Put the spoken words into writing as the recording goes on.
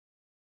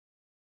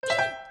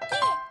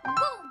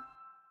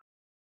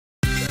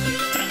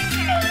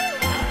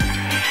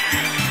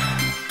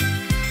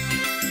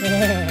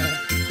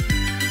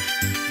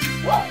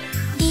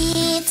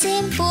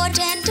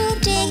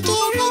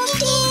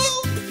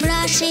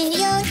Brushing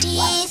your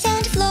teeth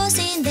and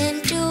flossing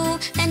them too.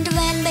 And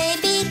when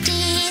baby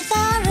teeth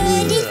are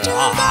ready to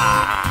go,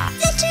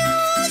 the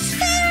tooth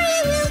fairy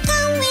will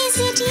come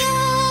visit you.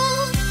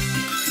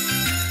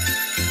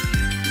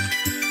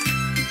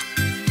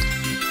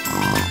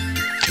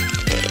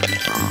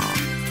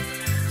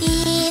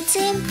 It's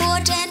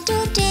important to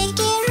take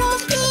care of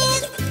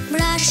teeth.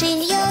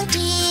 Brushing your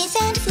teeth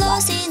and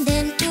flossing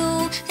them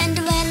too. And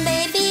when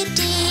baby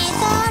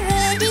teeth are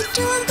ready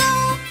to go,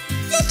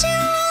 the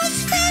tooth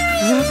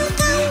fairy will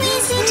come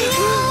visit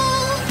you.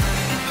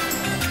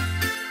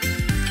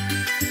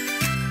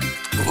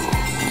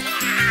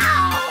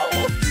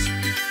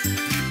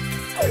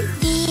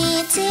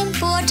 It's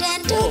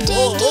important to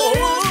take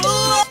care of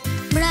teeth.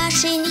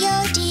 Brushing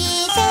your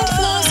teeth and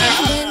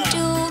flossing them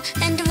too.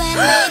 And when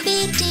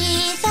baby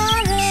teeth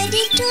are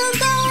ready to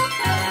go,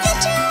 the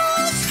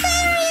tooth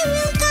fairy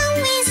will come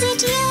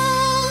visit you.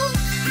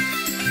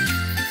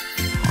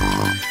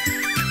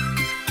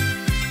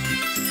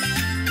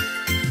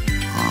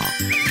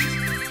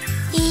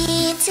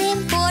 It's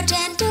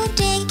important to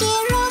take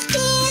care of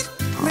teeth.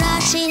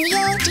 Brushing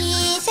your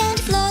teeth and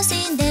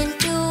flossing them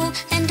too.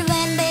 And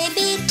when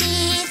baby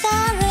teeth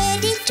are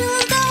ready to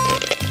go,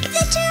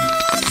 the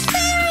tooth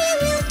fairy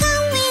will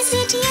come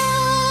visit you.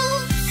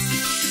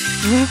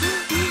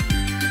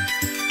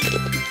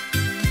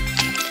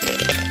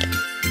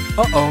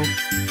 Uh-oh.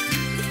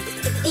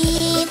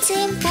 It's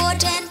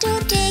important to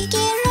take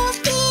care of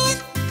teeth.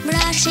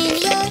 Brushing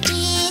your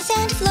teeth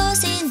and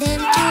flossing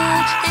them too.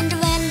 And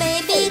when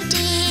baby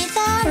teeth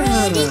are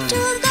ready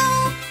to go,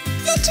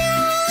 the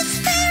tooth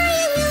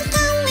fairy will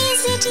come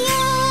visit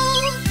you.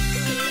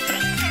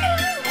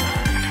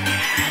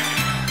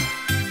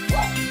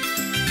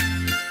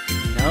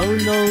 No,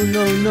 no,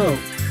 no, no.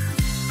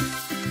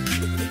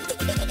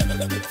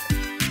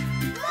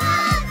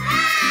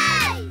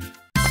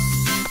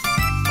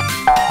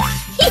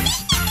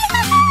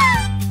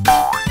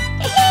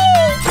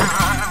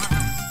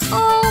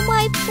 Oh,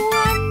 my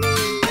poor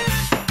knee.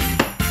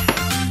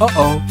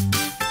 Uh-oh.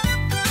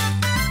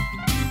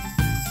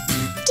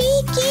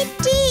 Tiki,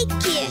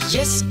 Tiki.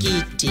 Yes,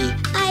 Kitty.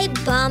 I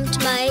bumped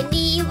my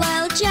knee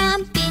while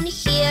jumping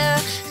here.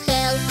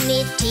 Help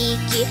me,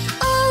 Tiki.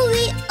 Oh,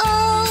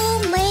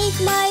 make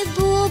my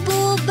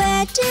boo-boo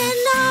better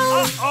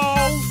now.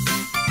 Uh-oh.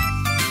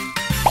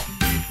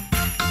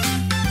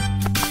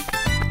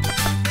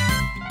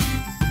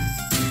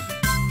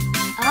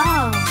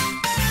 Oh.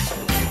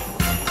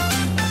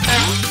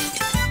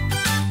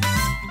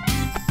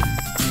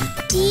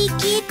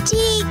 Tiki,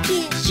 Tiki.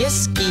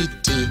 Yes,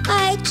 Kitty.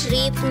 I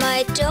tripped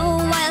my toe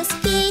while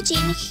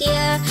skating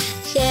here.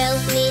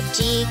 Help me,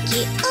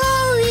 Tiki.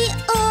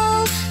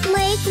 Oh,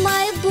 make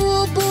my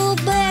boo-boo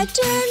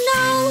better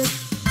now.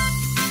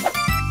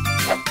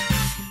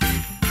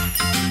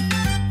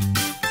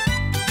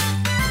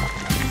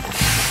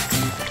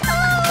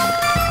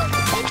 Oh,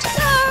 it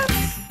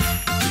hurts.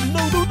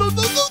 No, no, no,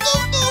 no, no, no,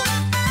 no.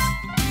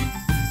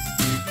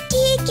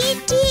 Tiki,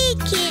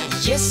 Tiki.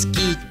 Yes,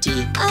 Kitty.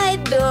 I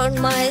burned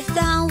my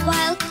thumb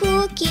while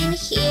cooking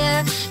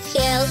here.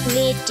 Help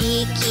me,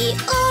 Tiki.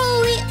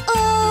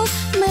 Oh,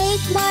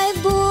 make my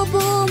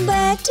boo-boo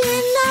better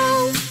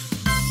now.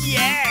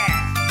 Yeah.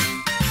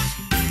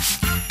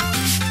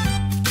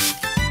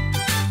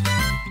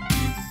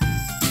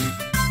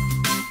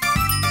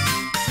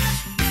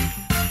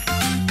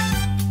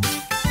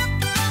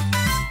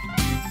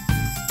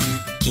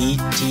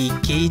 Kitty,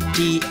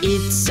 Kitty,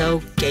 it's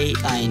okay.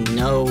 I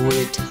know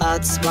it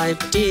hurts,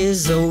 wipe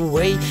tears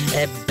away.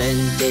 A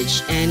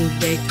bandage and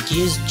a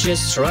kiss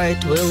just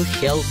right will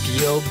help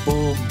your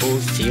boo-boo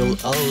feel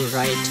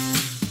alright.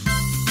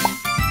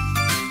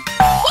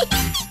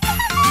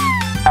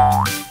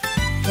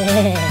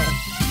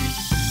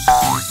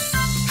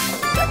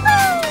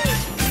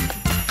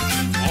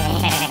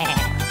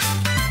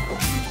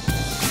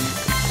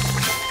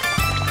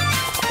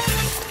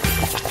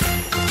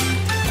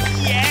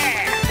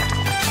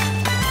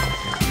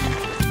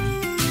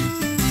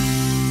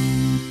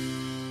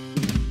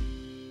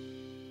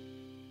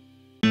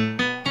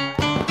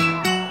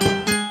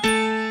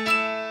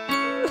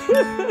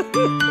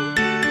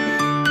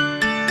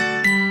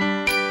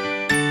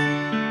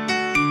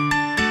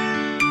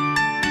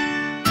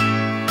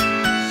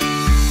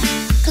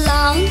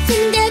 Clown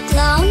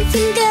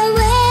finger,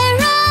 where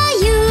are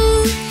you?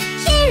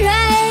 Here I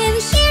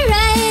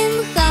am,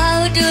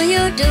 how do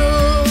you do?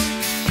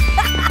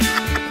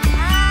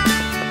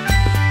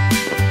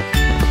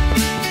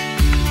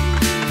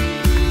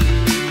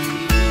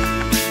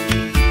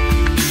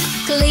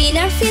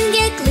 Cleaner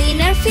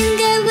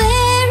finger,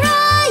 where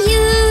are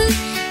you?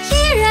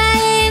 Here I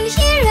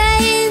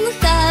am,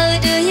 how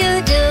do you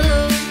do?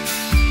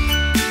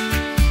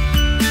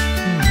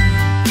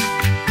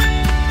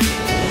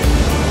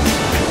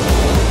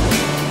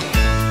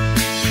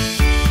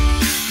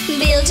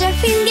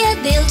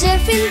 Builder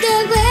finger,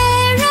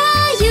 where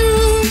are you?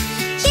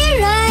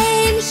 Here I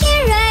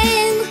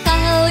am,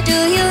 how do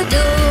you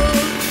do?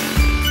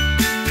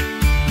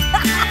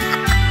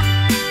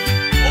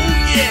 Oh,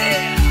 yeah.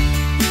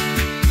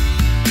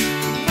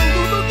 No,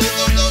 no, no,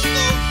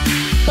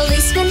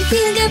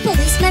 finger,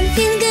 policeman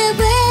finger,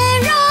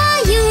 where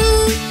are you?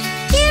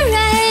 Here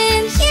I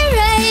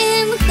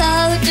am,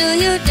 how do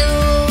you do?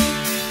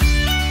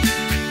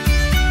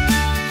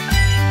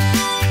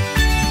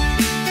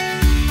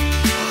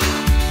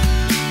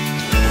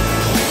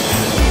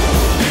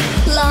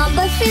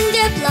 Plumber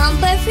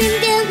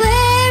finger,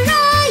 where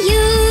are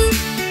you?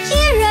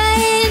 Here I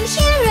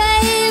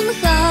am,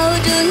 how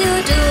do you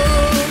do?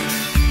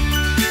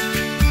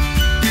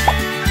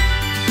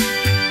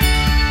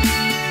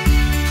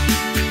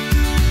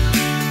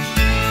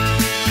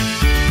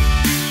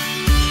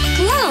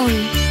 Clown,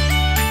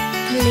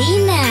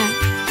 cleaner,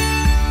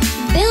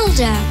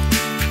 builder,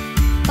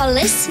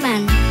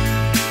 policeman,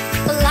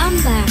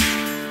 plumber.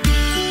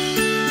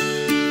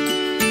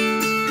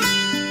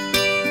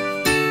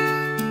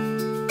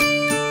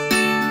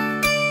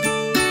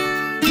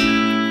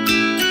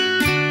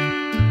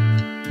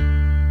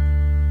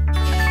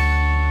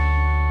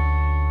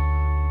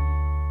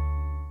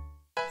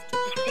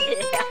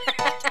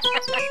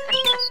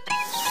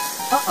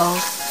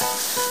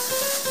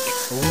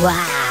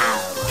 Wow!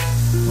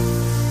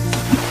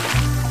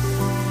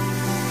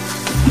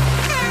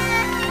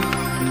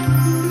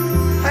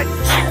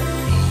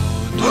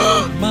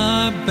 Oh,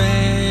 my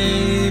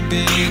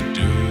baby,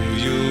 do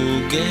you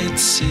get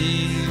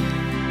sick?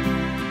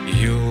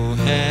 You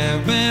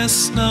have a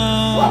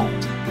snow,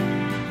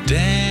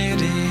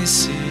 daddy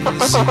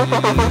sees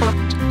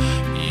it.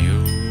 You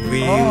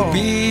will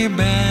be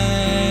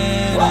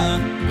better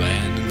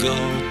when go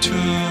to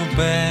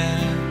bed.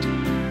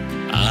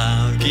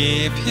 I'll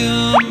give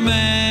you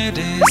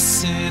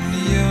medicine,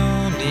 you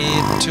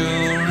need to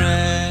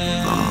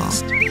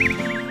rest.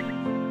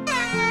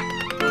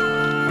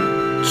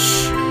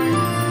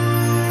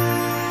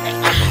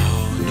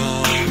 Oh no,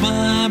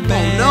 my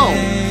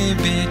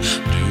baby,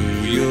 do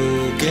you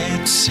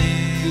get sick?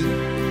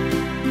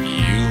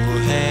 You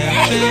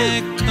have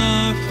a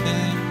cough,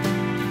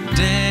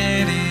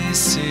 daddy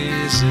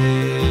sees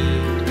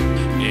it.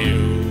 You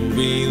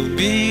will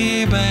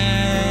be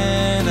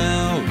better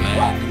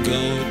when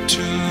go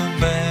to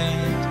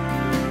bed.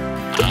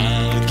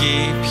 I'll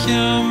give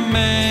you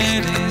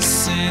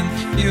medicine,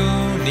 you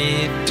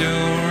need to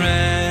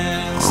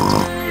rest.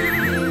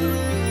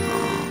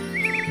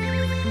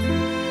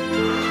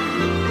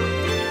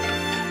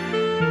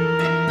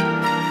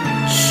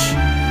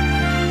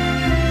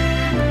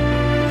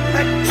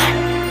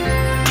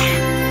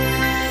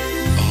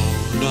 Oh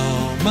no,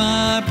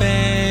 my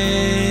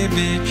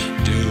baby,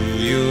 do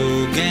you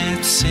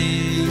get sick?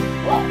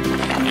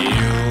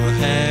 You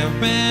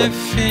have a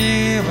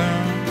fever,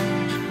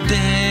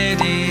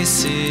 daddy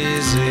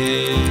sees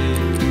it.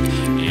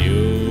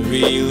 You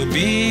will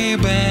be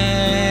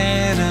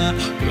better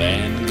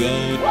when go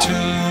to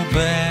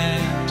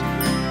bed.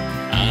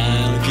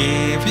 I'll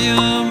give you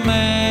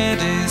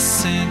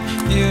medicine,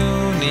 you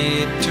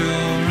need to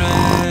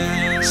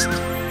rest.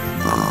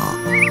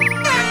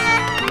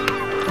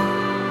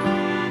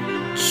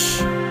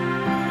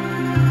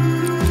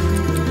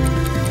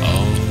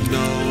 Oh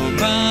no,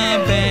 my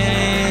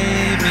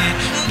baby,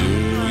 do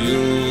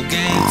you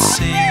get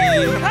sick?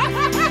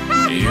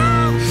 You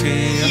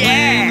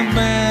feeling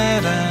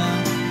better,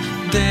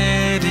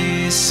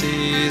 daddy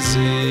sees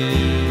it.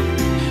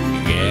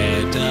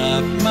 Get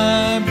up,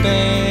 my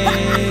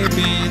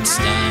baby, it's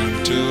time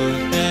to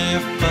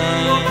have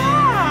fun.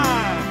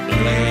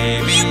 Play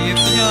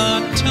with your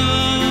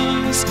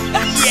toys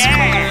and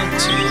smile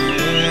to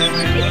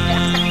everyone.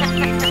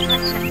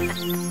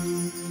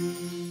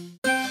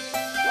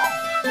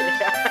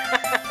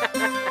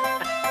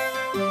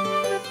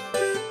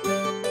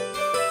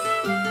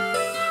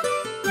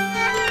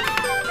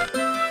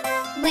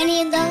 When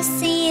you go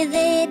see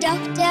the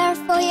doctor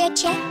for your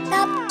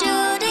checkup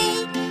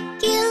today,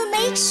 he'll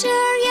make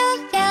sure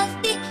you're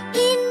healthy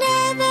in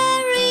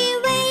every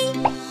way.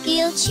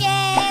 He'll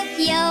check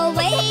your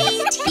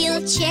weight,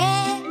 he'll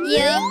check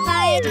your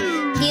height,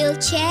 he'll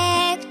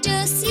check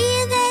to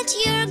see that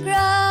you're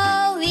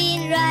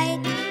growing right.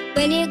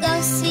 When you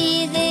go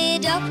see the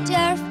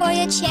doctor for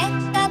your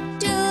checkup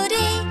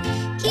today,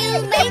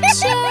 he'll make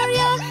sure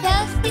you're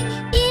healthy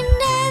in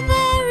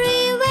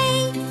every way.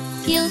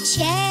 He'll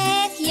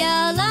check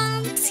your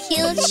lungs,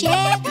 he'll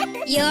check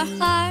your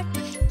heart,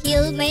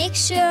 he'll make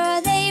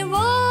sure they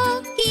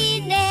work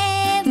in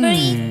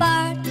every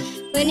part.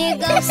 When you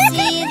go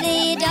see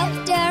the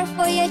doctor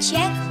for your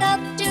checkup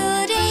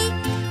today,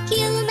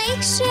 he'll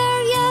make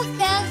sure you're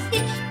healthy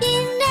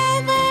in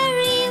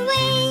every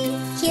way.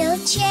 He'll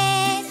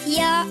check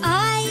your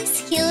eyes,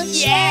 he'll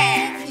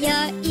check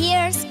your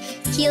ears,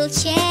 he'll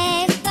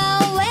check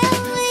how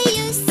well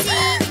you see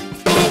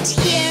and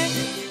hear.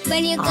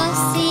 When you go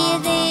see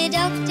the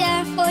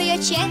doctor for your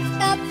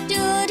checkup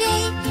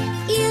today,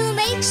 he'll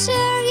make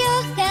sure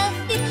you're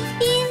healthy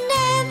in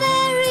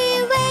every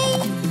way.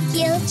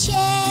 He'll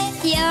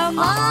check your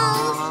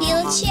mouth,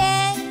 he'll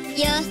check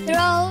your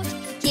throat,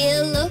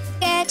 he'll look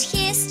at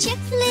his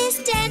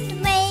checklist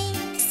and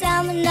make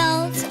some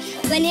notes.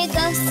 When you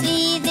go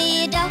see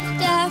the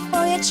doctor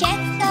for your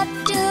checkup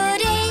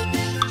today,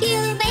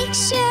 he'll make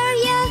sure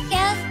you're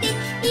healthy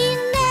in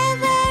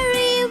every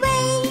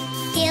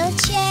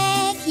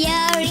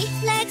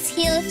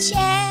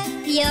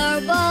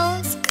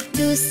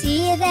to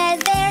see that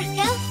they're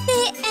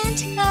healthy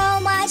and how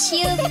much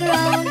you've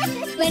grown.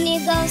 When you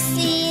go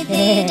see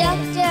the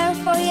doctor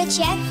for your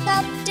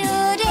checkup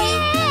today,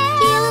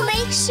 he'll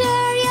make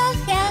sure you're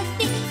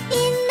healthy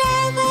in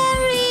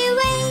every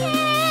way.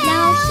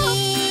 Now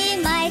he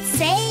might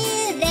say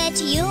that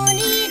you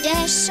need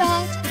a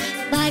shot,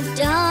 but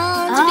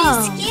don't be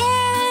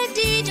scared,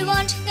 it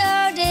won't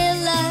hurt a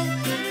lot.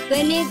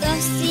 When you go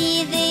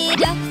see the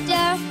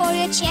doctor for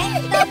your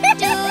checkup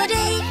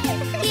today,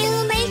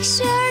 he'll make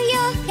sure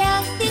you're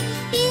healthy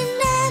in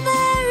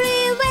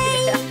every way.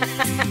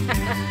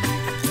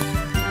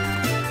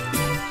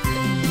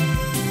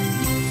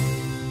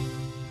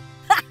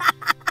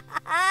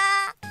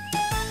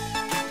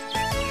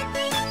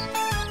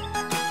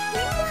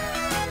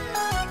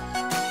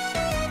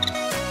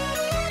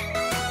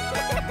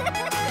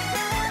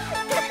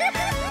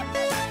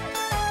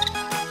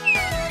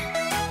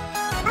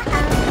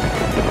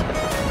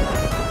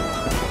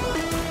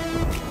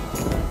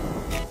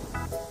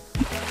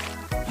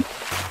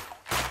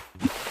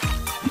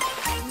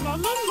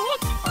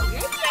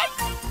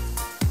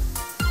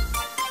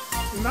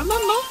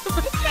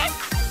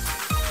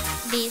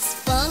 This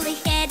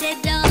woolly-headed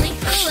dolly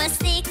who was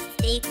sick,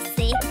 sick,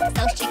 sick,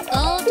 so she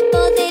called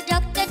for the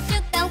doctor to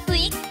come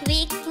quick,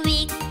 quick,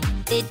 quick.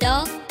 The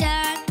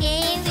doctor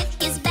came with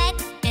his bag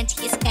and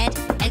his hat,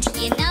 and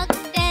he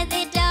knocked at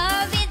the door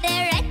with a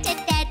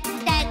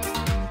rat-tat-tat-tat.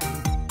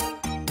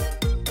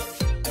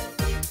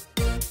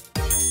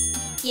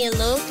 He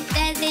looked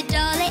at the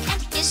dolly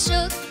and he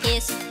shook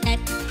his head,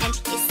 and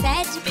he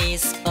said,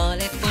 Miss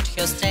Polly, put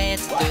your straight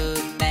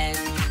to bed.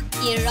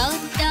 he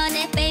wrote on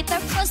a paper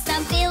for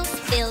some pills,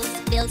 pills,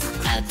 pills.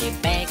 I'll be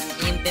back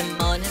in the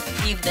morning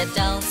if the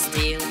doll's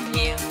still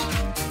here.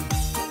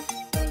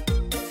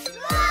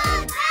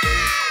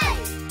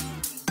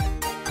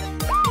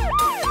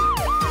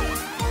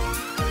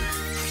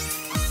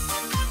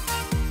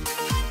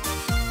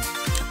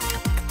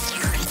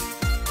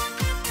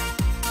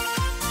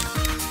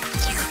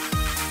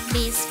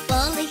 Miss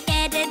Polly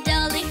had a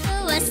dolly who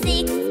was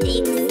sick,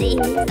 sick, sick,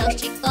 so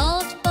she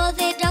called for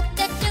the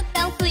doctor to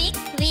come quick,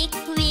 quick,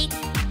 quick.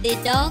 The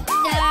doctor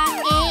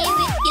came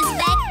with his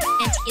bag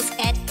and his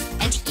hat,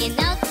 and he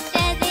knocked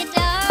at the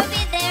door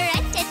with a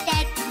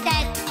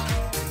rat-tat-tat-tat.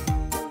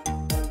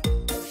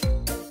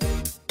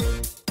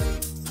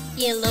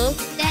 He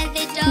looked at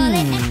the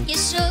dolly and he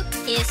shook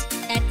his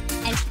head,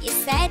 and he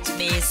said,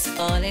 Miss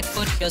Polly,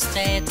 put your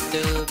straight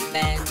to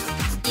bed.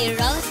 he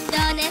wrote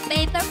on a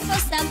paper for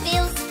some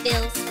pills,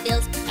 pills,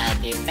 pills. I'll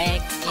be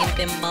back in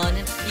the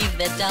morning if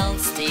the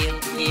doll's still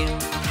here.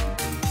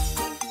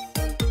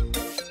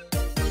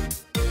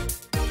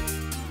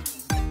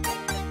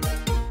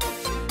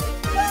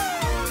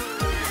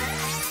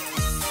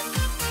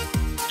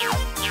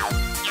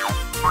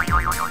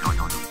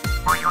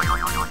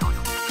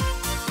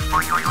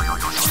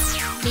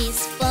 Miss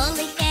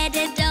Polly had a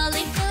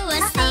dolly who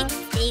was sick,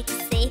 sick,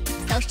 sick,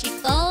 so she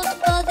called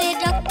for the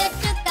doctor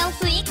to come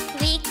quick,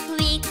 quick,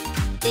 quick.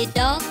 The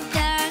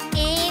doctor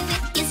came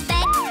with his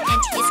bag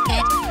and his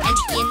hat, and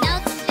he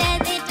knocked at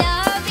the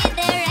door with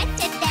a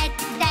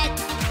rat-tat-tat-tat.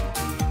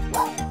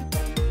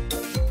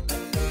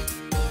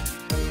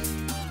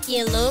 He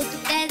looked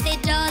at the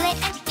dolly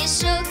and he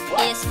shook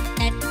his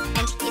head,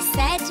 and he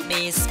said,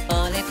 Miss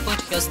Polly, put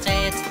your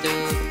straight to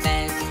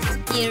bed.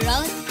 he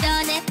wrote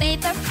on a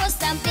paper for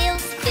some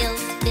pills,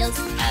 pills, pills.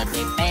 I'll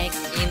be back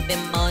in the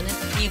morning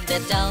if the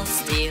doll's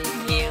still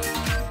here.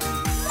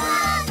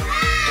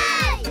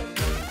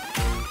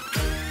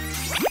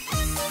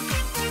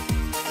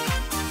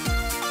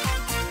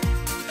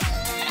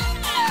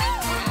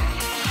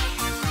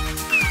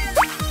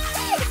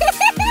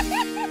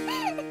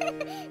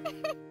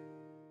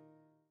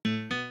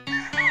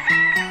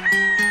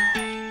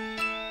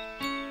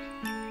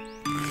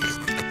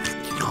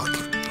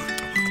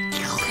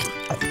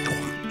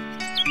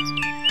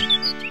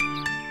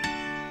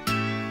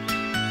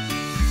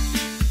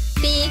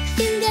 Big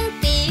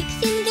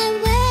finger,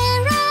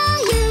 where are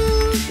you?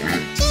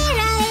 Here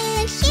I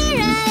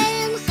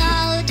am,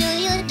 how do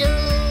you do?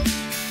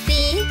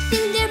 Big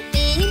finger,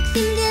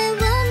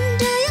 what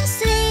do you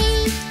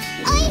say?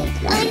 Oink,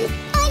 oink,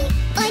 oink,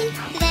 oink,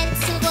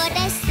 that's what I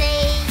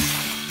say.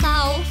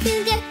 Cow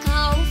finger,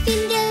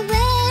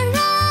 where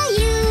are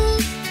you?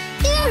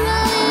 Here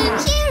I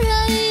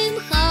am,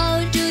 how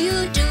do you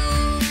do?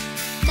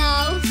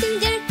 Cow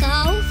finger,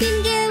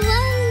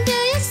 what do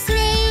you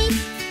say?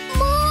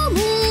 Moo,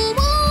 moo,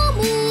 moo,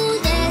 moo,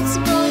 that's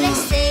what I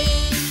say.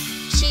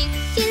 Chick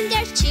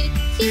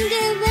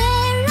finger,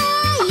 where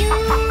are you?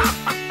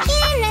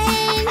 Here I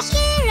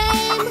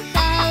am,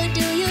 how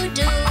do you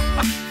do?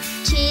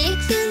 Chick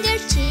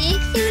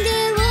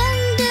finger, what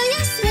do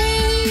you say?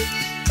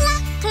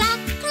 Cluck,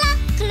 cluck, cluck,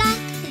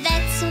 cluck,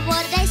 that's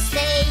what I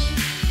say.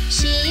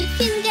 Sheep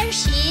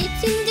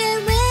finger,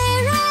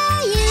 where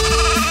are you?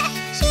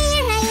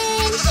 Here I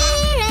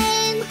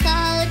am,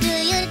 how do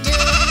you do?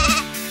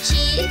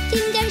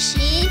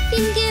 Sheep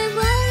finger,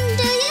 what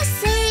do you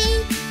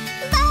say?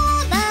 Ba,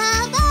 ba,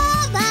 ba,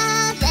 ba,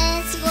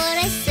 that's what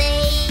I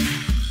say.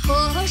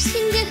 Horse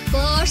finger,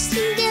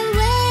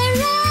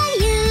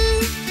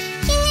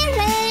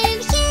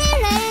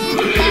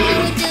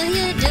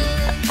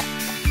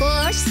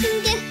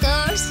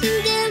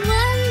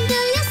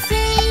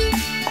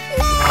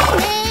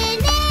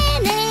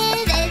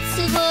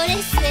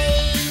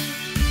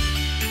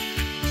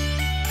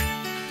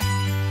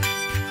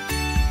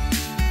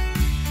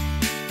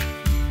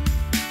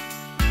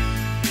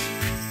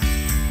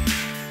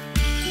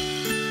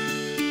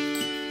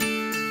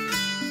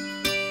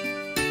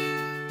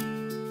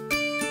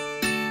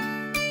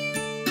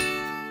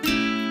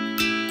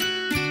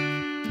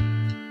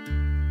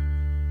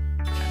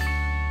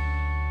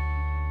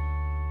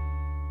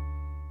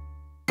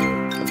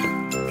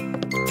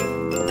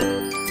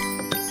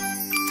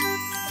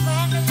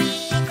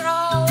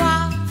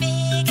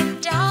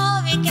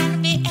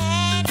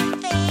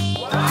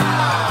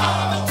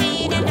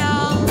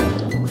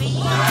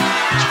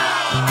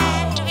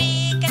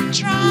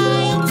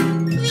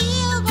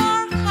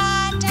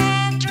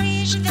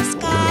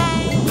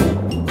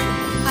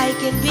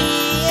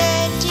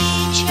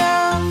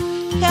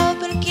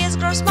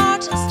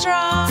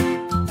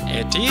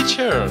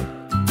 teacher.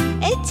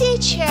 A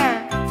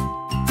teacher.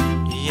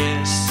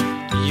 Yes,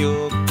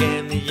 you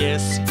can,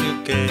 yes,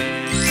 you can.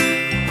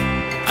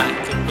 I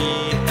can be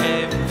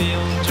a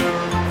builder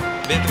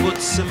with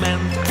wood,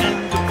 cement,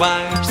 and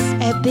wires.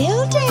 A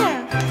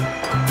builder.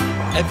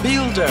 A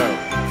builder.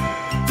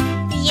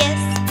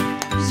 Yes,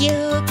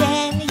 you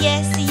can,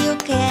 yes, you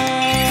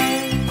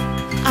can.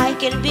 I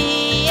can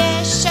be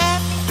a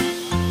chef,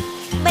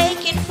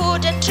 making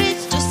food and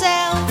treats to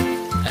sell.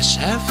 A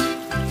chef?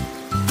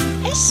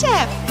 A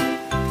chef.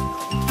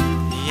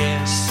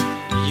 Yes,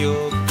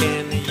 you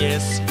can,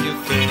 yes, you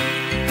can.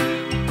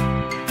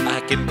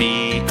 I can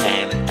be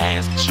an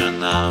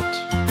astronaut,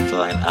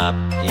 flying up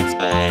in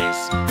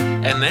space.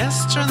 An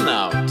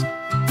astronaut?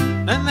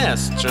 An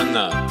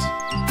astronaut.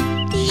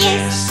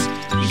 Yes,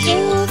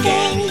 you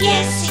can,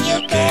 yes,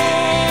 you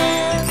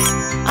can.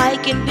 I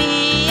can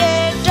be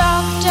a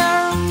doctor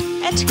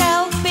and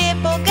help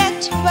people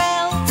get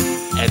well.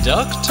 A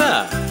doctor?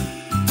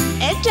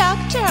 A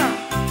doctor.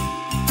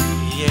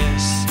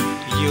 Yes,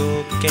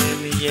 you can,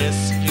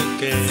 yes, you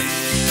can.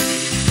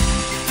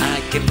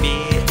 I can be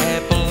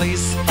a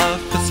police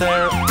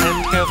officer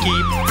and help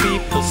keep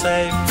people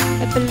safe.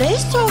 A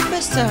police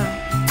officer.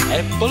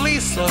 A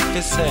police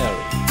officer.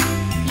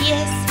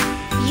 Yes,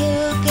 you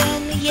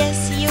can,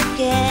 yes, you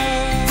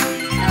can.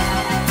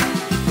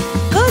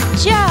 Good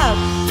job!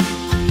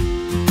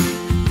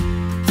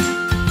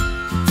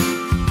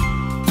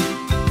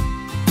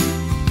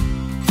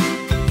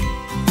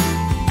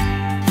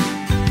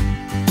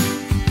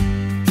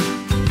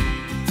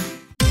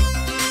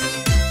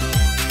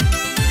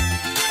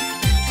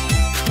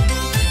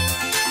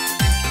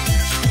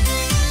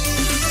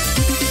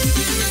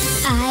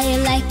 I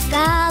like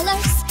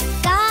colors,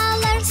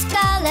 colors,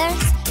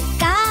 colors,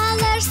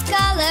 colors,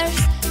 colors.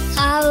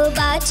 How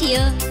about you?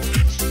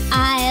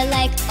 I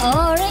like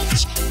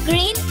orange,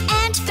 green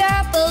and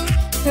purple,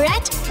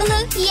 red,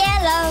 blue,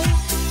 yellow.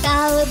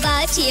 How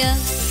about you?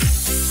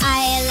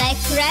 I like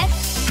red,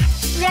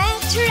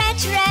 red, red,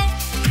 red.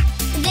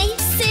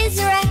 This is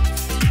red.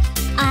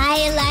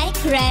 I like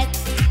red.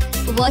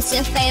 What's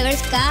your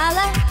favorite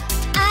color?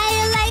 I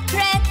like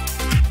red,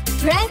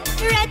 red,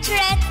 red,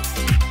 red.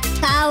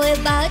 How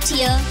about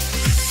you?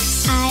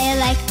 I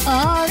like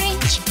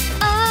orange,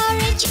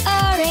 orange,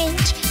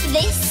 orange.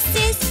 This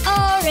is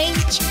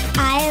orange.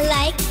 I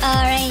like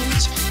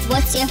orange.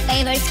 What's your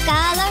favorite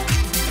color?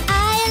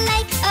 I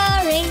like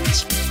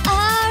orange,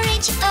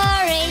 orange,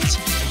 orange.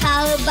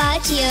 How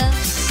about you?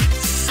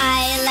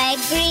 I like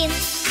green,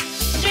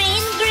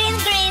 green, green,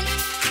 green.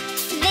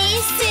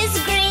 This is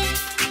green.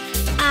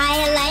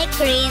 I like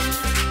green.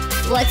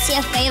 What's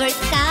your favorite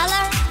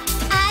color?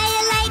 I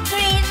like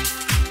green.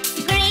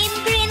 Green,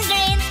 green,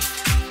 green.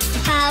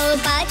 How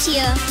about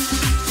you?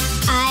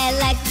 I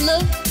like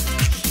blue.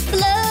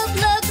 Blue,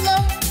 blue,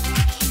 blue.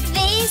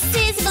 This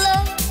is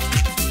blue.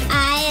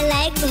 I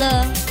like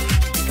blue.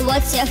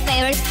 What's your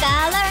favorite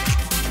color?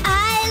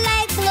 I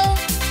like blue.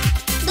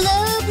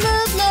 Blue,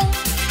 blue, blue.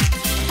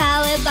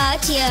 How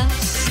about you?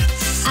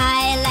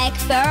 I like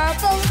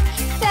purple.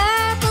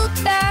 Purple,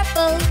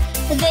 purple.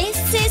 This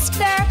is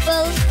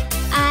purple.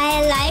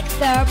 I like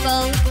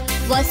purple.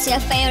 What's your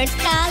favorite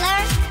color?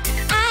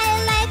 I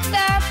like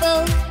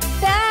purple.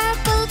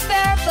 Purple,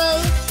 purple.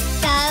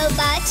 How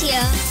about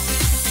you?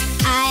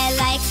 I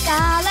like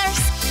colors.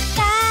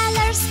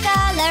 Colors,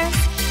 colors.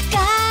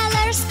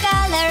 Colors,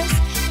 colors.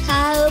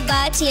 How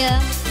about you?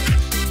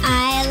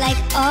 I like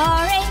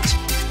orange,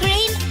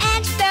 green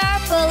and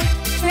purple,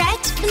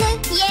 red, blue,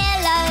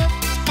 yellow.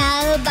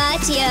 How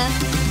about you?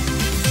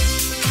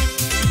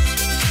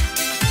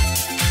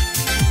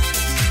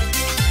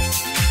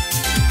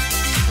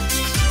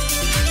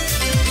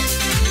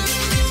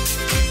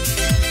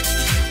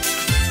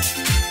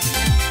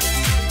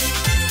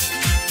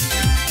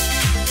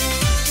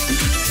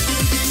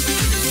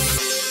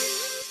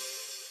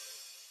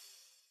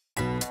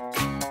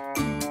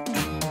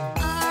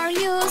 Are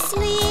you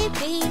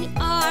sleeping?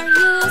 Are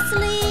you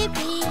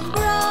sleeping?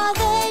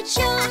 Brother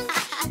John,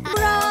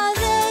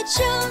 Brother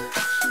John.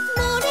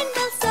 Morning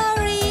bells are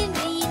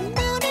ringing,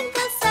 morning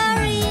bells are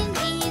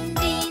ringing.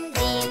 Ding,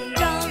 ding,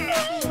 dong,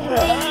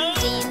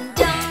 ding, ding,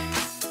 dong.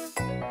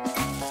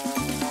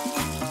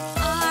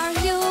 Are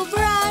you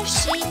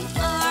brushing?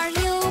 Are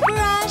you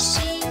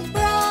brushing?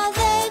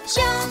 Brother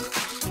John,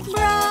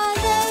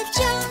 Brother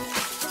John.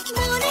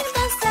 Morning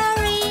bells are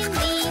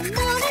ringing,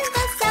 morning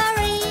bells are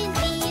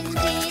ringing.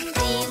 Ding,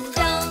 ding,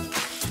 dong,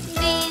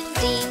 ding,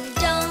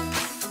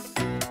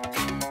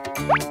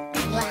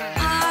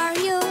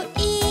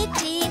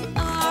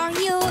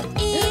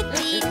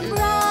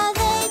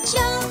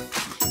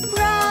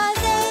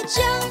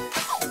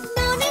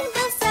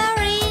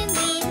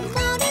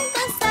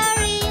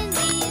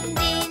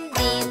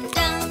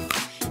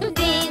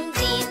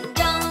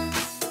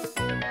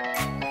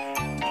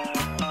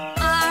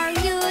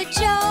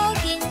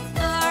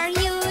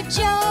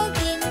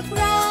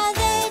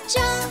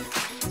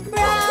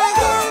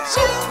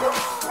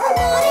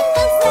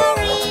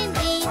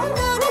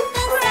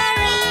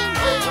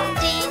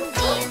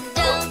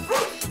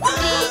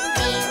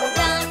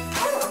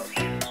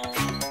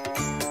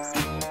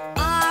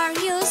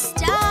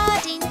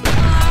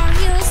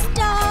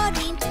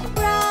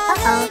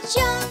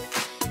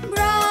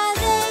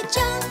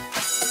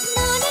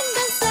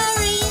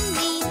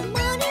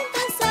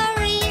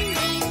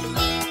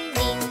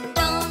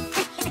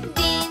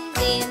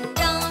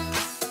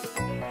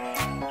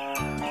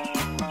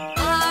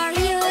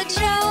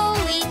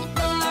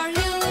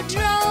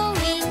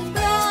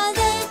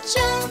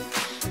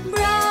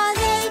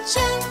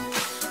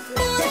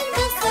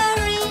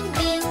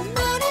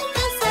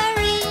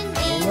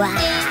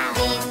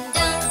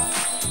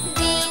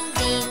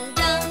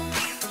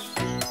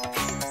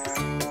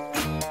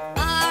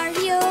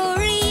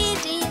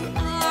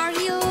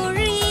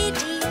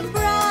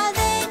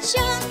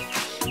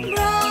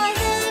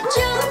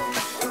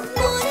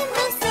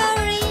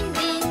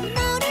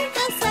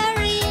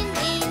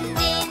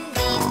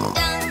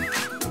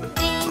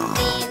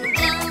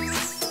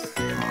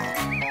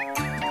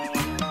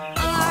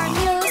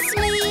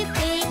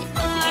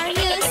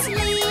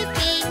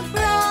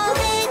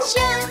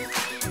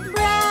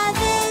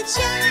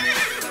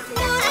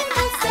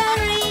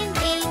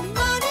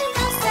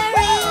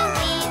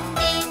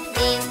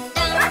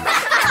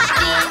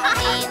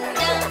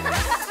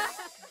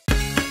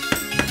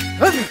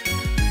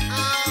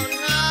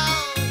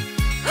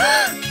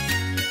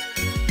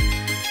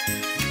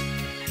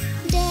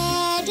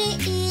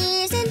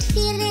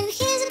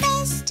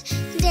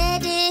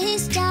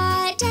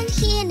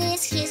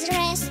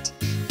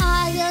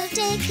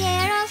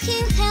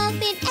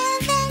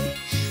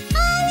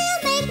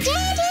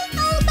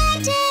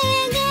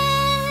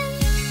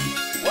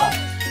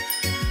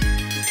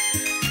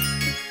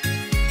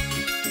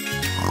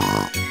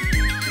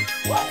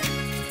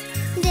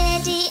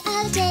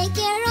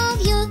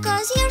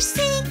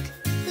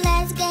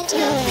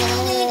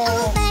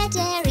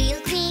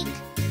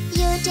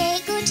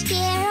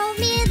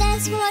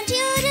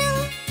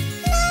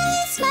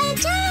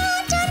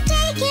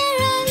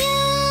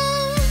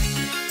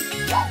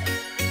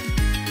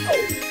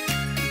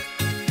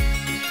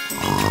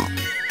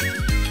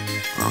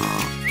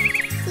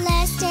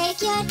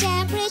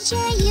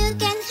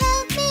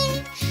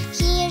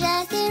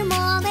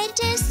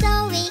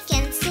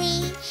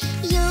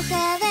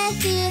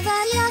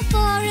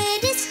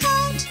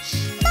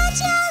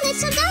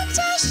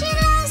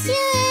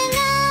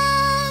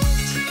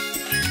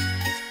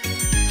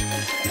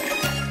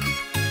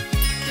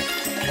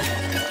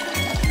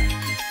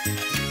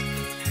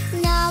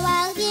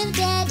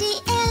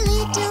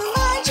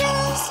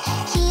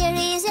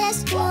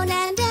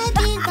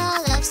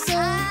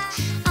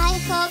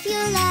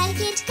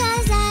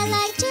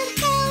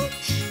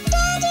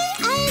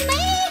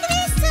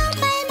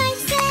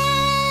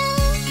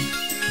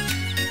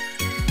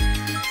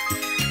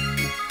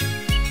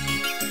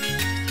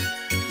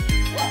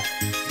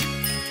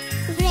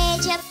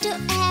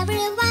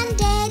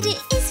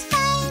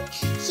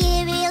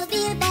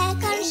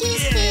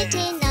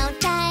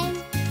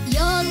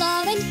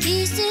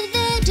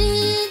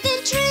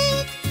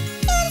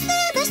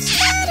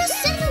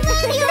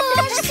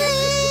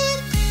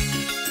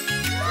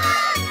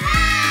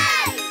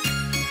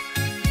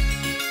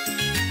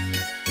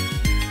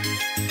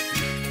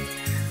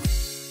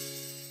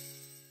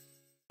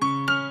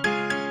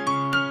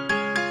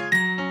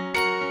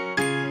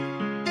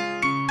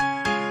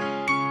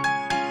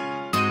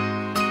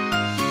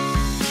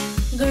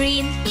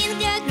 Green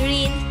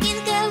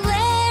finger,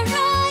 where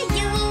are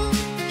you?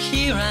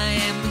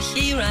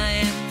 Here I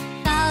am.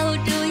 How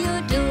do you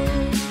do?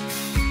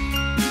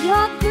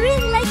 You're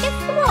green like a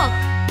frog.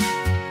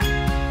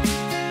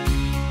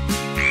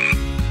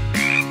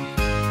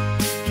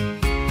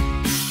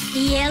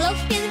 Yellow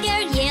finger,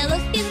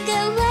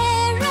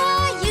 where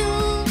are you?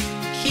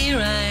 Here I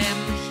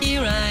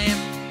am.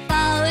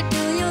 How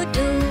do you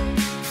do?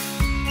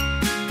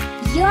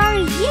 You're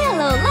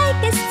yellow like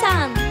the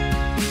sun.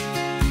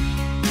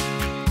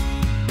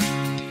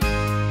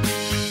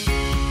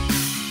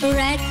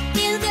 Red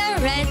finger,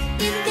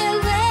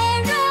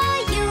 where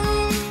are you?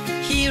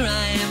 Here I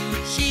am.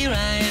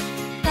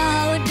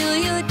 How do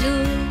you do?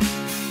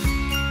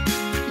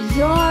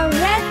 You're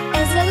red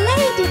as a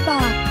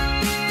ladybug.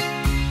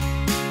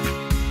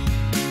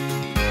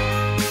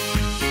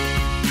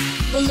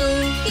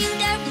 Blue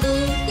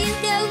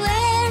finger,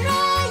 where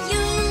are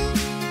you?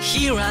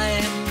 Here I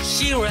am.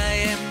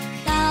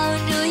 How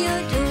do you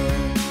do?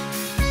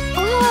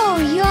 Oh,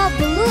 you're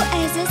blue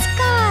as the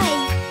sky.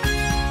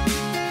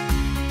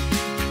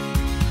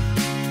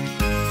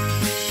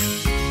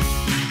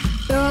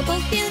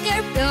 Purple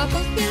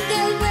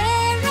finger,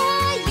 where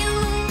are you?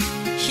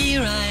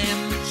 Here I am.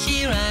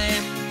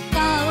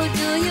 How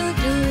do you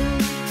do?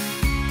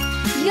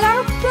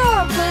 You're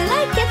purple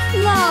like a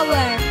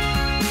flower.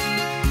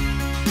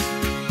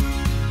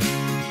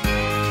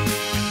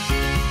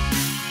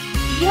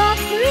 You're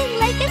green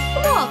like a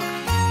frog.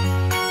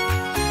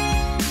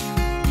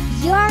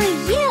 You're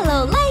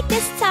yellow like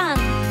the sun.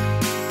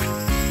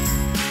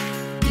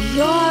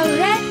 You're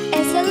red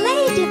as a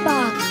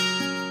ladybug.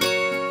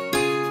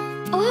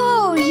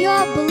 Oh,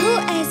 you're blue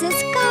as the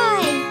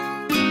sky.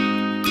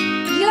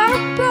 You're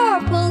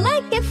purple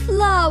like a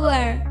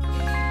flower.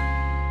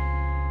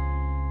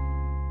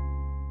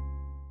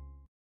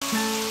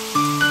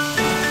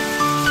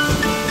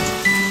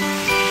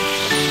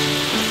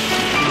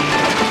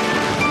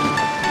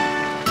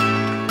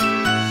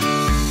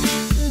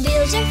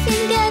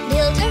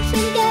 Builder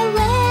finger,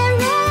 where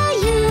are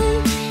you?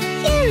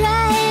 Here I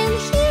am.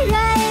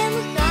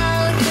 How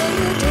do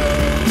you do?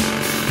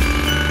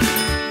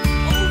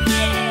 Oh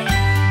yeah!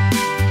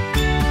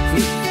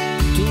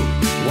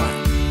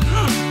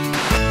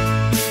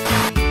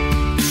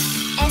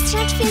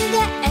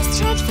 finger,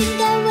 asteroid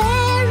finger,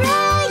 where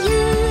are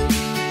you?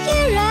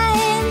 Here I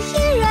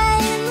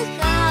am,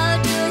 how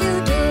do you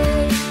do?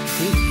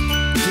 3,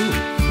 2,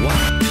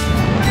 1.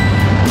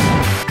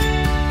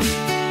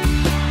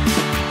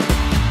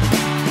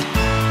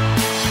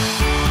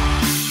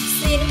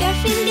 Finger,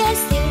 finger,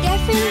 finger,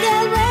 finger,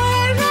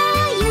 where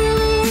are you?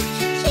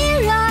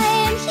 Here I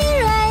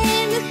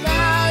am,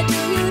 how do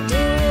you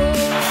do?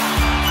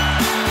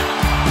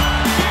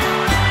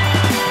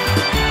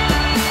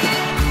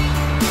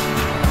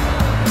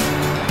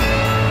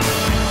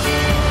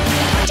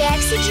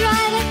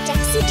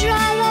 Taxi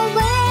driver,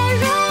 where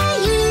are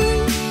you?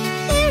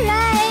 Here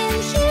I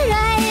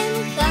am,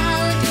 how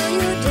do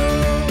you do?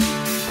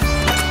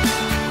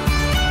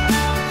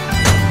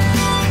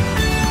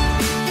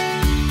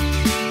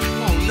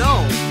 Oh no!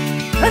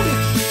 Wet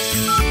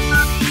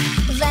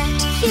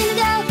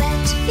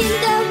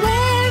finger,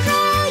 where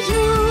are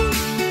you?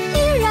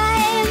 Here I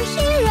am,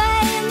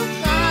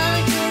 how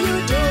do you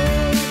do?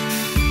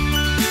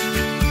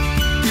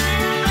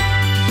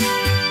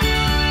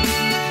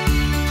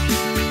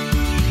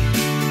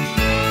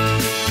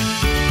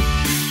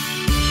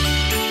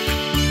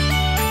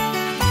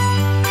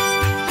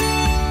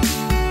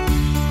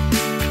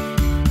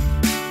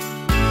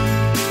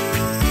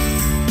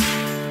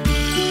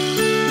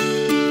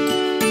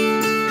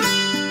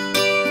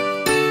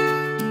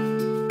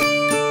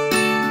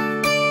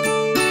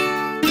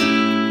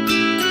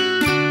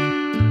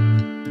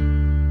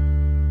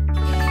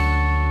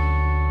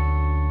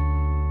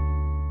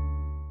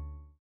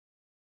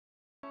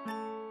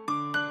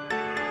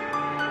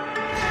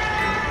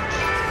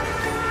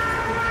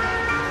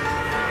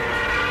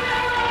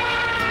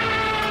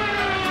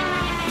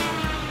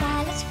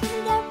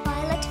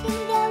 Pilot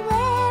finger,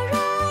 where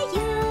are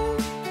you?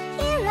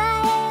 Here I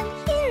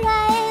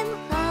am,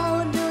 how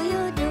do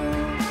you do?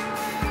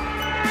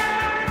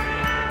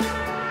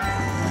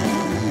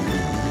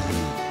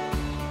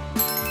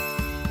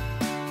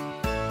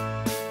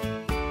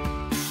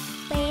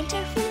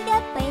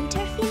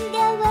 Painter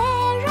finger,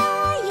 where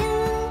are you?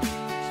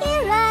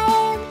 Here I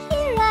am,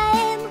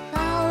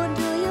 how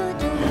do you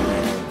do?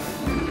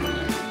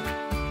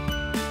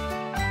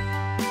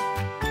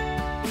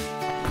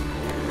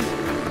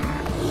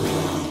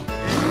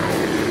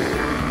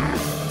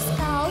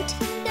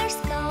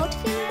 Scout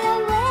finger,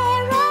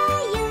 where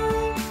are you?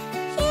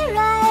 Here I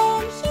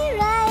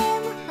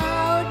am,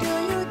 how do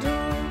you do?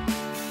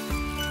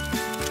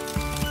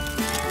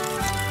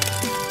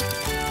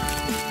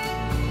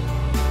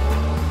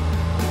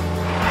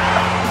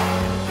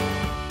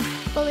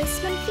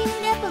 Policeman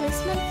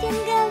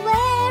finger,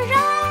 where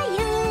are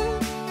you?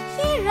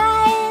 Here I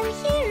am,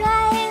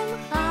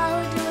 how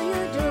do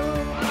you do?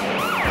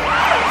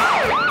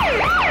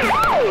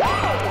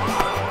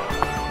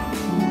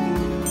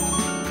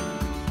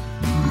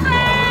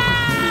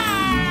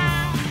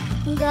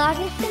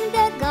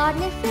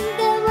 Gardener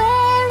finger,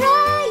 where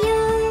are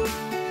you?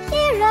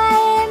 Here I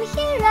am,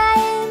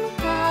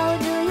 how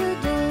do you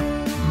do?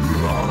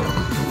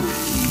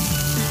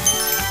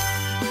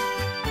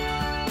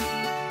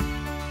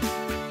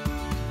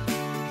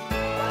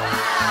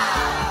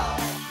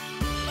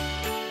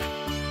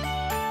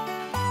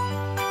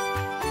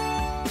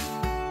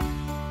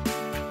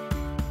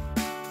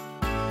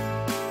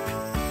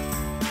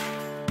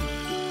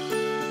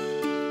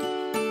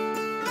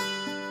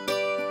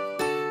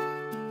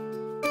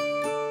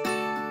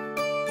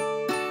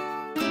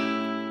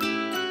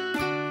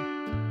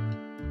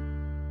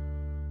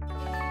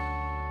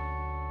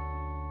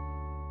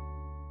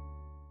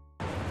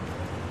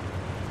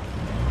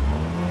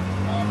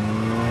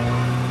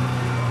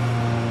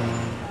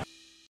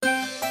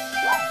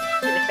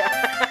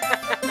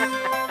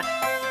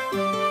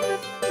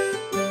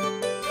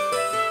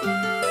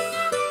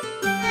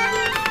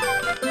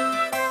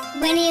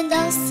 When you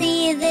go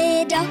see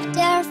the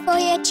doctor for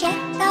your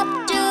checkup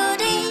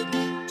today,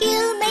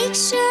 he'll make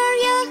sure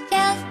you're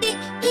healthy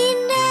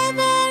in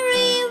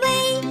every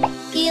way.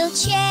 He'll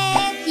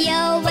check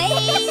your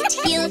weight,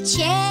 he'll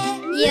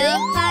check your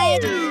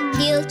height,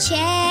 he'll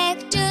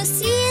check to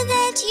see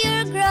that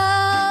you're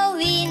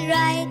growing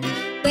right.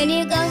 When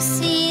you go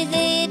see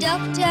the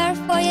doctor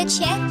for your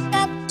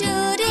checkup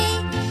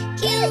today,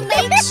 he'll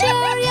make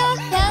sure you're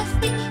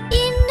healthy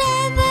in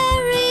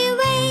every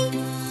way.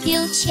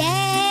 He'll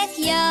check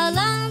your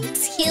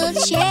lungs, he'll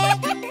check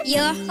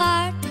your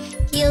heart,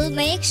 he'll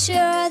make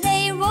sure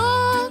they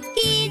work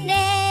in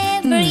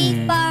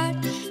every part.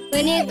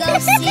 When you go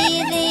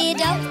see the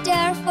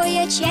doctor for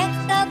your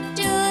checkup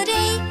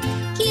today,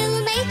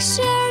 he'll make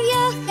sure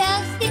you're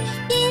healthy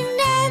in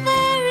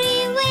every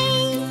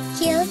way.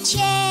 He'll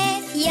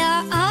check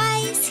your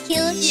eyes,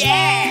 he'll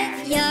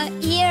check your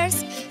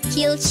ears,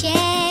 he'll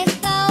check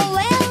how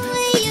well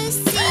you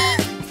see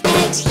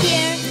and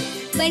hear.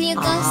 When you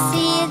go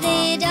see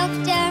the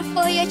doctor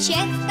for your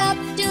checkup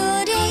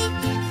today,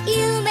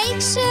 he'll make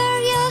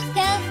sure you're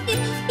healthy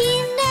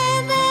in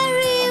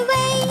every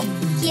way.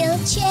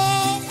 He'll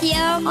check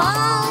your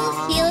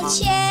mouth, he'll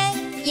check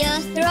your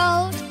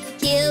throat,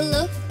 he'll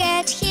look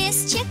at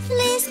his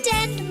checklist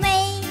and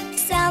make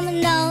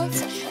some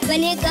notes.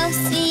 When you go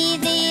see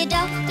the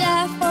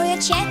doctor for your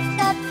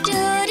checkup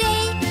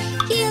today,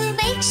 he'll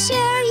make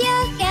sure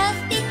you're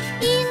healthy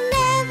in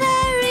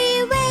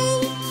every way.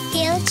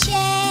 He'll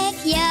check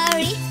your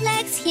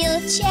reflex, he'll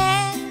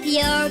check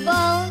your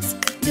bones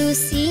to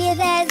see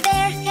that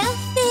they're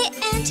healthy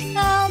and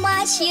how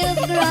much you've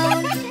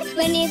grown.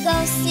 When you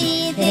go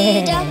see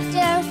the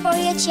doctor for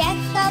your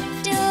checkup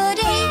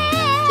today,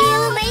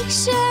 he'll make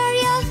sure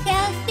you're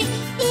healthy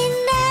in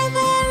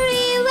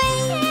every way.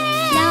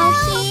 Now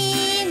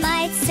he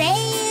might say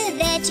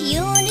that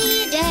you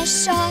need a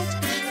shot,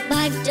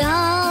 but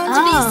don't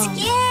be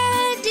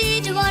scared,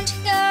 it won't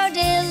hurt a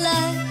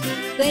lot.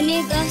 When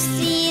you go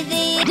see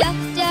the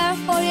doctor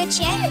for your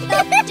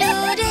checkup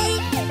today,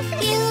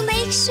 he'll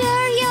make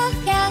sure you're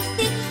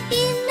healthy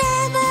in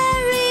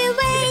every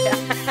way.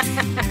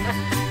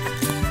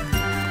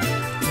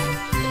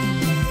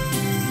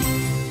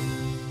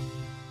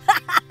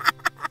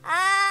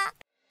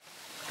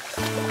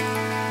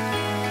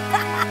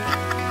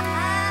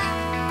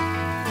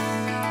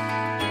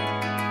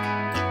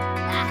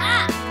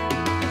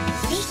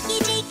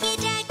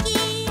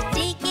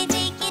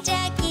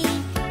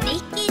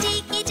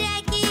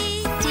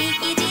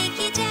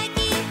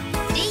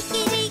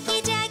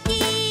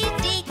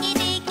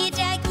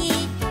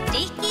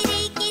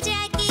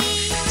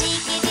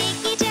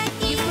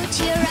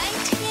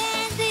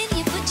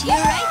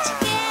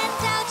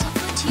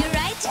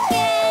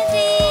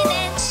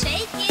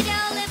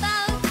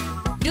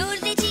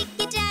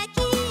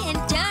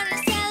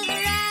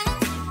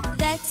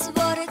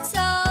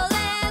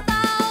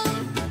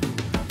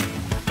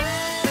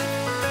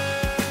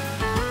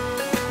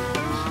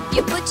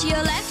 You put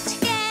your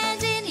left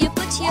hand in, you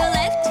put your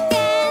left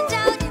hand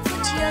out, you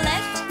put your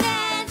left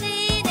hand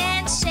in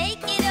and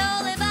shake it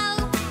all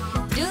about.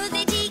 Do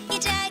the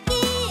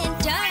tiki-taki and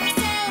turn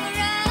yourself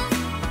around.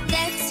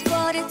 That's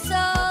what it's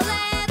all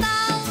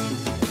about.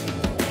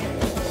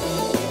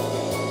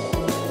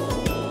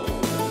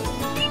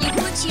 You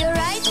put your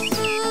right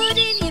foot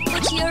in, you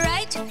put your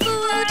right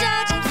foot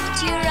out, you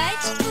put your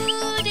right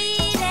foot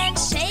in and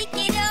shake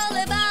it all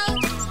about.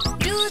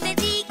 Do the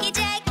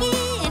tiki-taki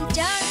and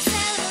turn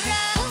yourself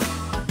around.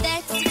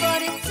 That's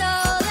what it's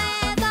all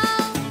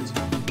about.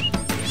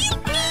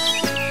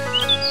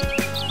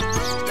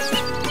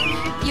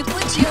 You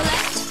put your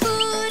left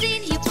foot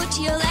in, you put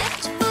your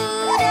left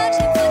foot out,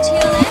 you put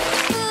your left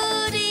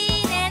foot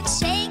in and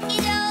shake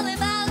it all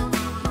about.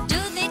 Do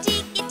the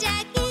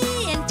tiki-taki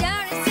and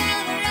turn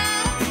yourself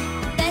around.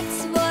 That's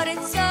what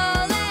it's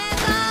all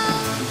about.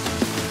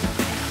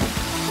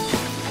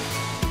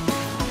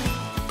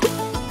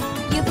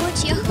 You put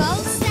your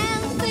whole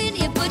self in,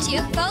 you put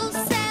your whole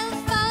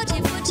self out,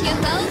 you put your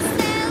whole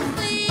self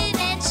in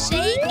and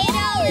shake it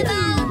all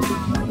about.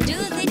 Do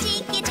the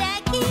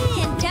tiki-taki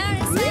and turn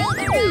yourself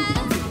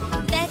around.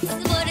 That's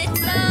what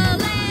it's all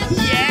about.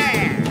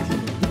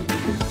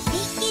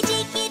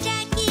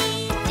 Tiki-tiki-taki,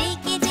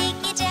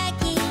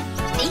 tiki-tiki-taki,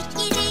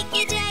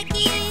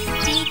 tiki-tiki-taki,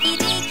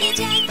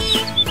 tiki-tiki-taki,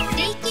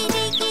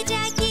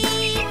 tiki-tiki-taki,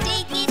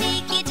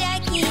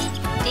 tiki-tiki-taki,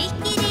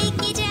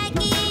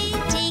 tiki-tiki-taki,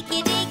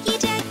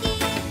 tiki-tiki-taki.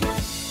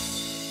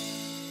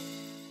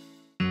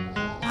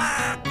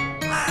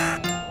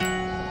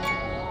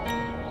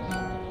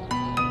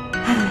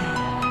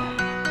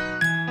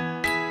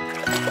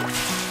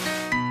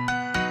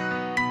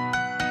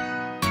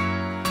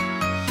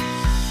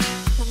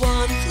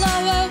 One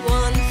flower,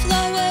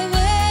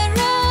 where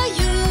are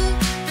you?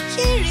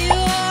 Here you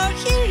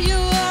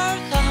are,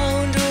 how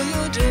do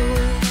you do?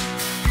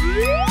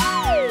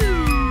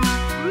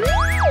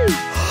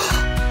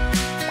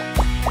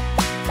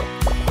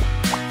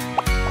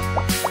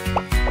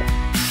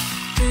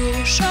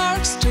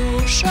 Two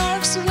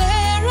sharks,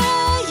 where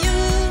are you?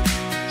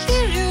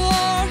 Here you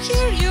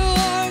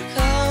are,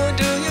 how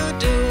do you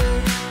do?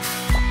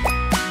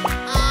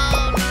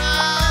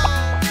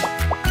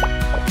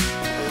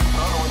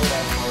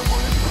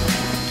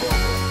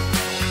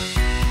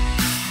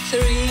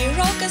 Three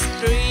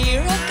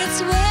rockets,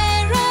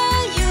 where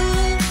are you?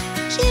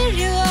 Here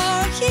you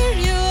are,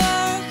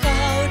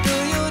 how do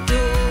you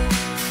do?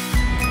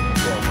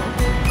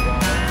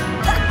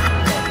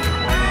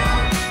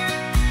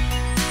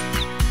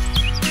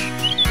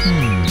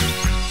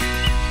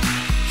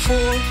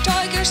 Four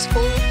tigers,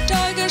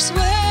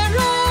 where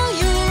are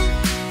you?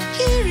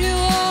 Here you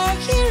are,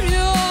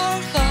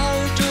 how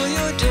do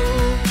you do?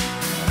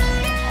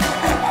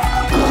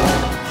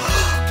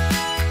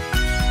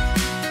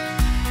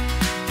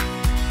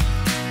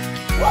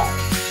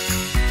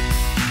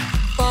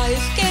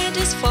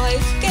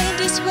 Five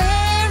candies,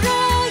 where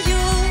are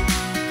you?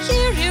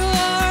 Here you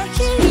are,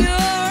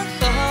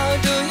 how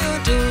do you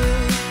do?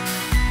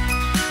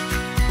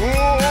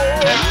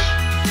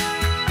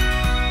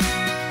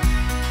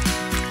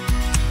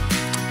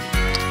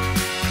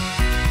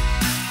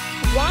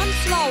 One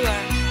flower,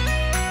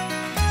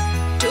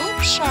 two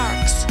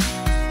sharks,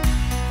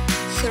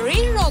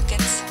 three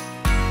rockets,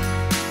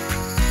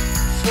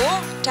 four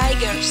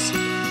tigers,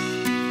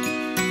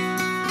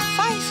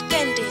 five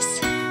candies.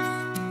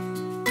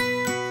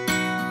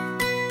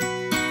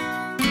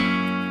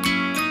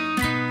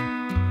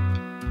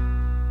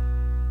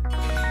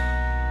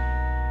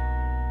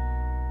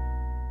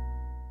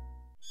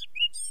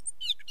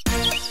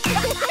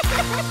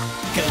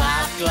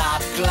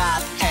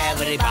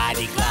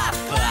 Everybody clap,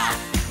 clap.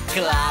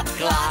 Clap,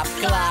 clap,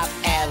 clap.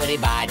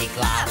 Everybody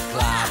clap,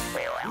 clap.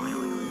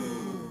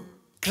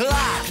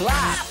 Clap,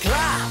 clap,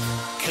 clap.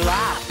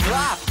 Clap,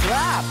 clap,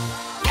 clap.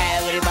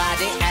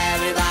 Everybody,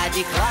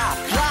 everybody clap,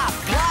 clap,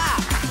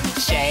 clap.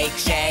 Shake,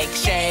 shake,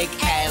 shake.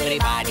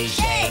 Everybody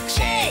shake,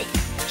 shake.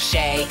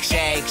 Shake,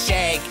 shake,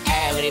 shake.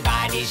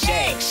 Everybody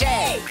shake,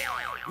 shake.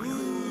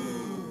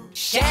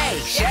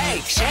 Shake,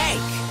 shake,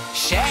 shake.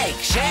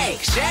 Shake, shake,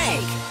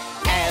 shake.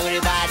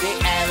 Everybody,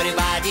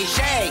 everybody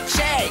shake,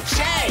 shake,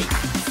 shake.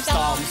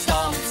 Stomp,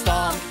 stomp,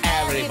 stomp.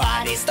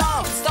 Everybody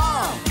stomp,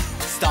 stomp.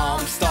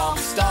 Stomp, stomp,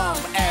 stomp.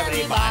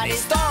 Everybody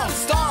stomp,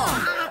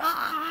 stomp.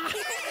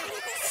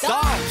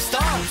 Stomp,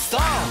 stomp,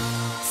 stomp.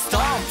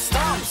 Stomp,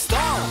 stomp,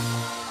 stomp.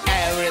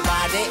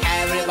 Everybody,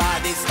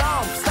 everybody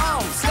stomp,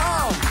 stomp,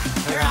 stomp.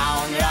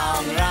 Round,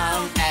 round,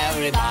 round.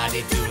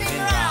 Everybody tuning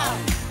round.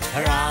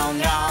 Round,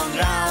 round,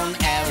 round.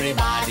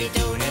 Everybody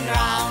tuning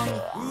round.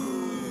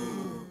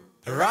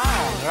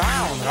 Round,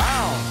 round,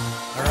 round.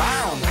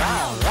 Round,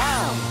 round,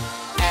 round.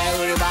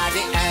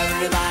 Everybody,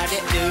 everybody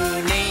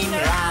tuning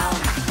round.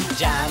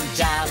 Jump,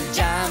 jump,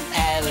 jump.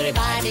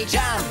 Everybody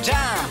jump,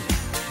 jump.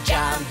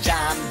 Jump,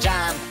 jump,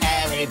 jump.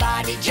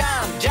 Everybody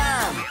jump,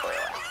 jump.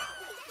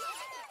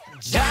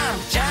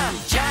 Jump, jump,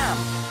 jump.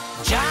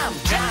 Jump,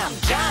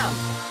 jump, jump.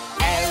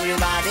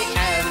 Everybody,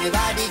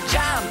 everybody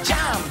jump,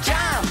 jump,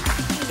 jump.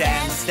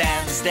 Dance,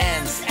 dance,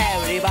 dance.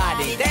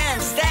 Everybody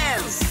dance,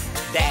 dance.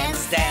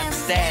 Dance,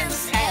 dance,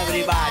 dance.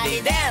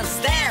 Everybody dance,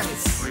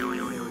 dance.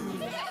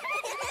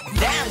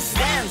 Dance,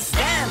 dance,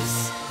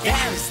 dance.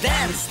 Dance,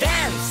 dance,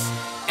 dance.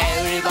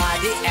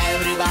 Everybody,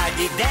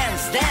 everybody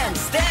dance,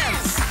 dance,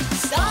 dance.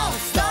 Stomp,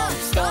 stomp,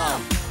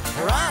 stomp.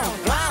 Round,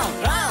 round,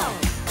 round.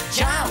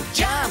 Jump,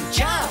 jump,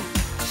 jump.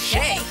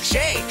 Shake,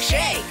 shake,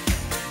 shake.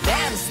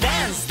 Dance,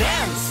 dance,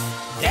 dance.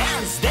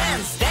 Dance,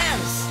 dance,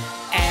 dance.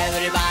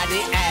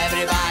 Everybody,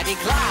 everybody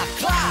clap,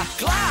 clap,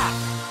 clap.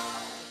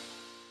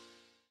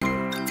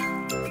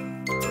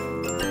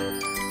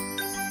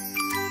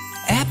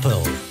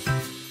 Apple.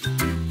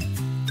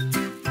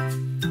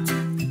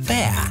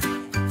 Pear.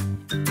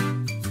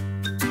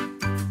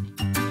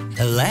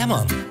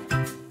 Lemon.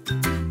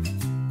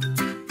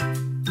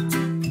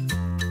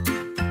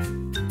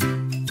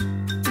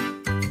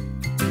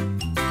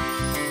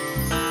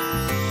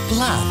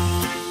 Plum.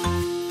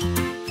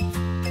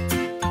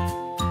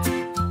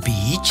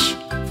 Peach.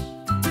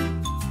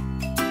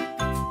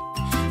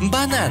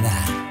 Banana.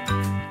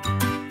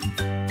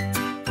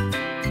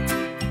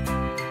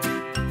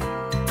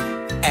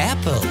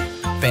 Apple,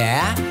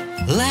 pear,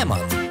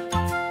 lemon.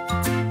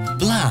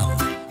 Plum,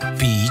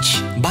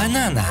 peach,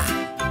 banana.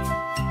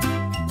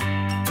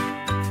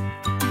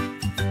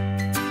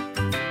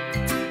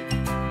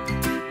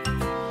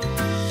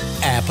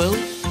 Apple,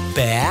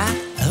 pear,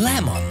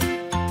 lemon.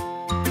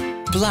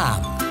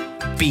 Plum,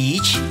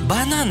 peach,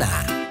 banana.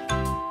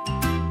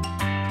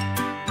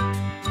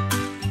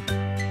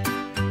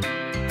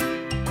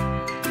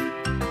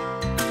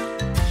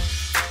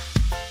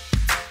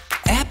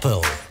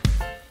 Apple,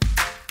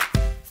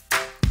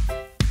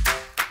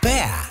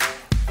 pear,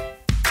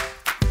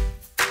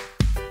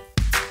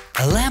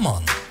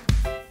 lemon,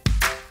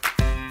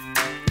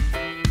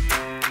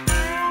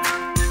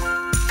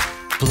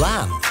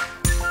 plum,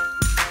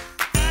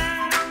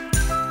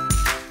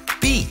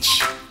 peach,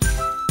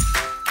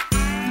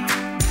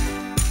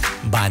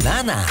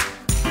 banana.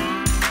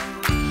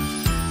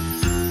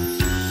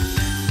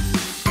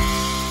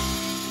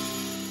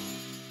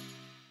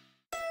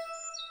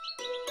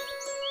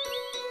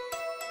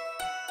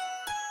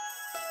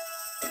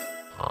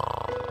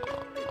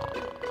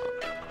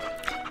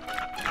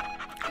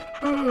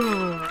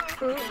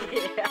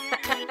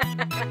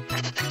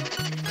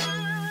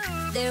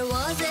 There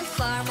was a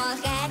farmer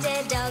had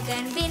a dog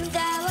and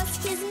Bingo was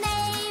his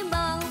name.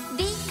 Oh,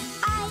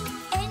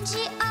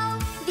 B-I-N-G-O,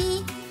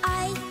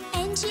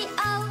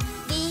 B-I-N-G-O,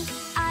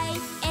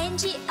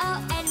 B-I-N-G-O,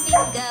 and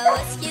Bingo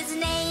was his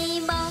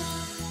name. Oh.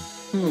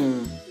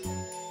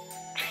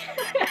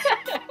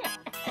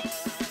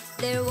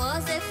 There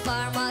was a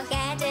farmer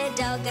had a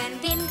dog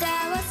and Bingo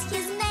was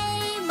his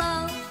name.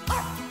 Oh,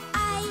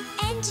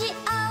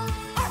 I-N-G-O,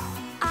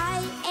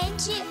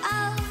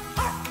 I-N-G-O,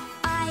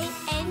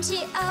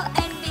 I-N-G-O,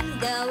 and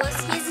Bingo was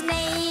his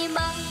name.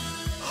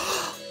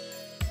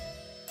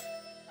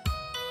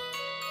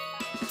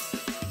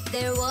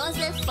 There was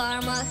a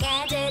farmer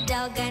had a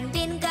dog and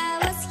Bingo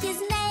was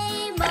his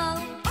name. Oh,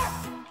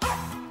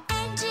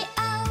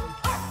 N-G-O,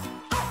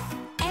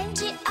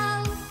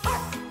 N-G-O,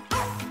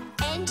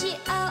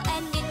 N-G-O,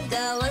 and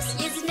Bingo was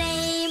his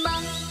name.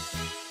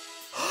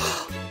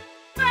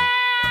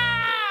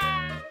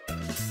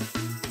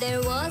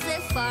 There was a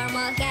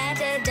farmer had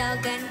a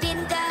dog and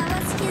Bingo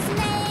was his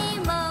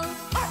name. Oh,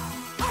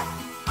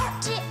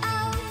 G-O,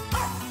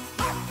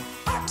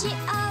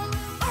 G-O,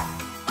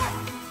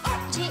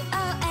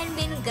 G-O, and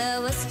Bingo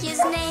was his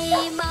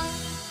name.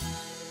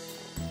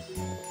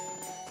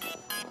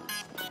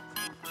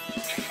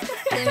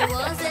 There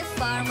was a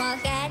farmer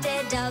had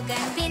a dog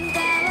and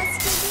Bingo was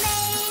his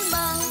name.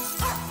 Oh,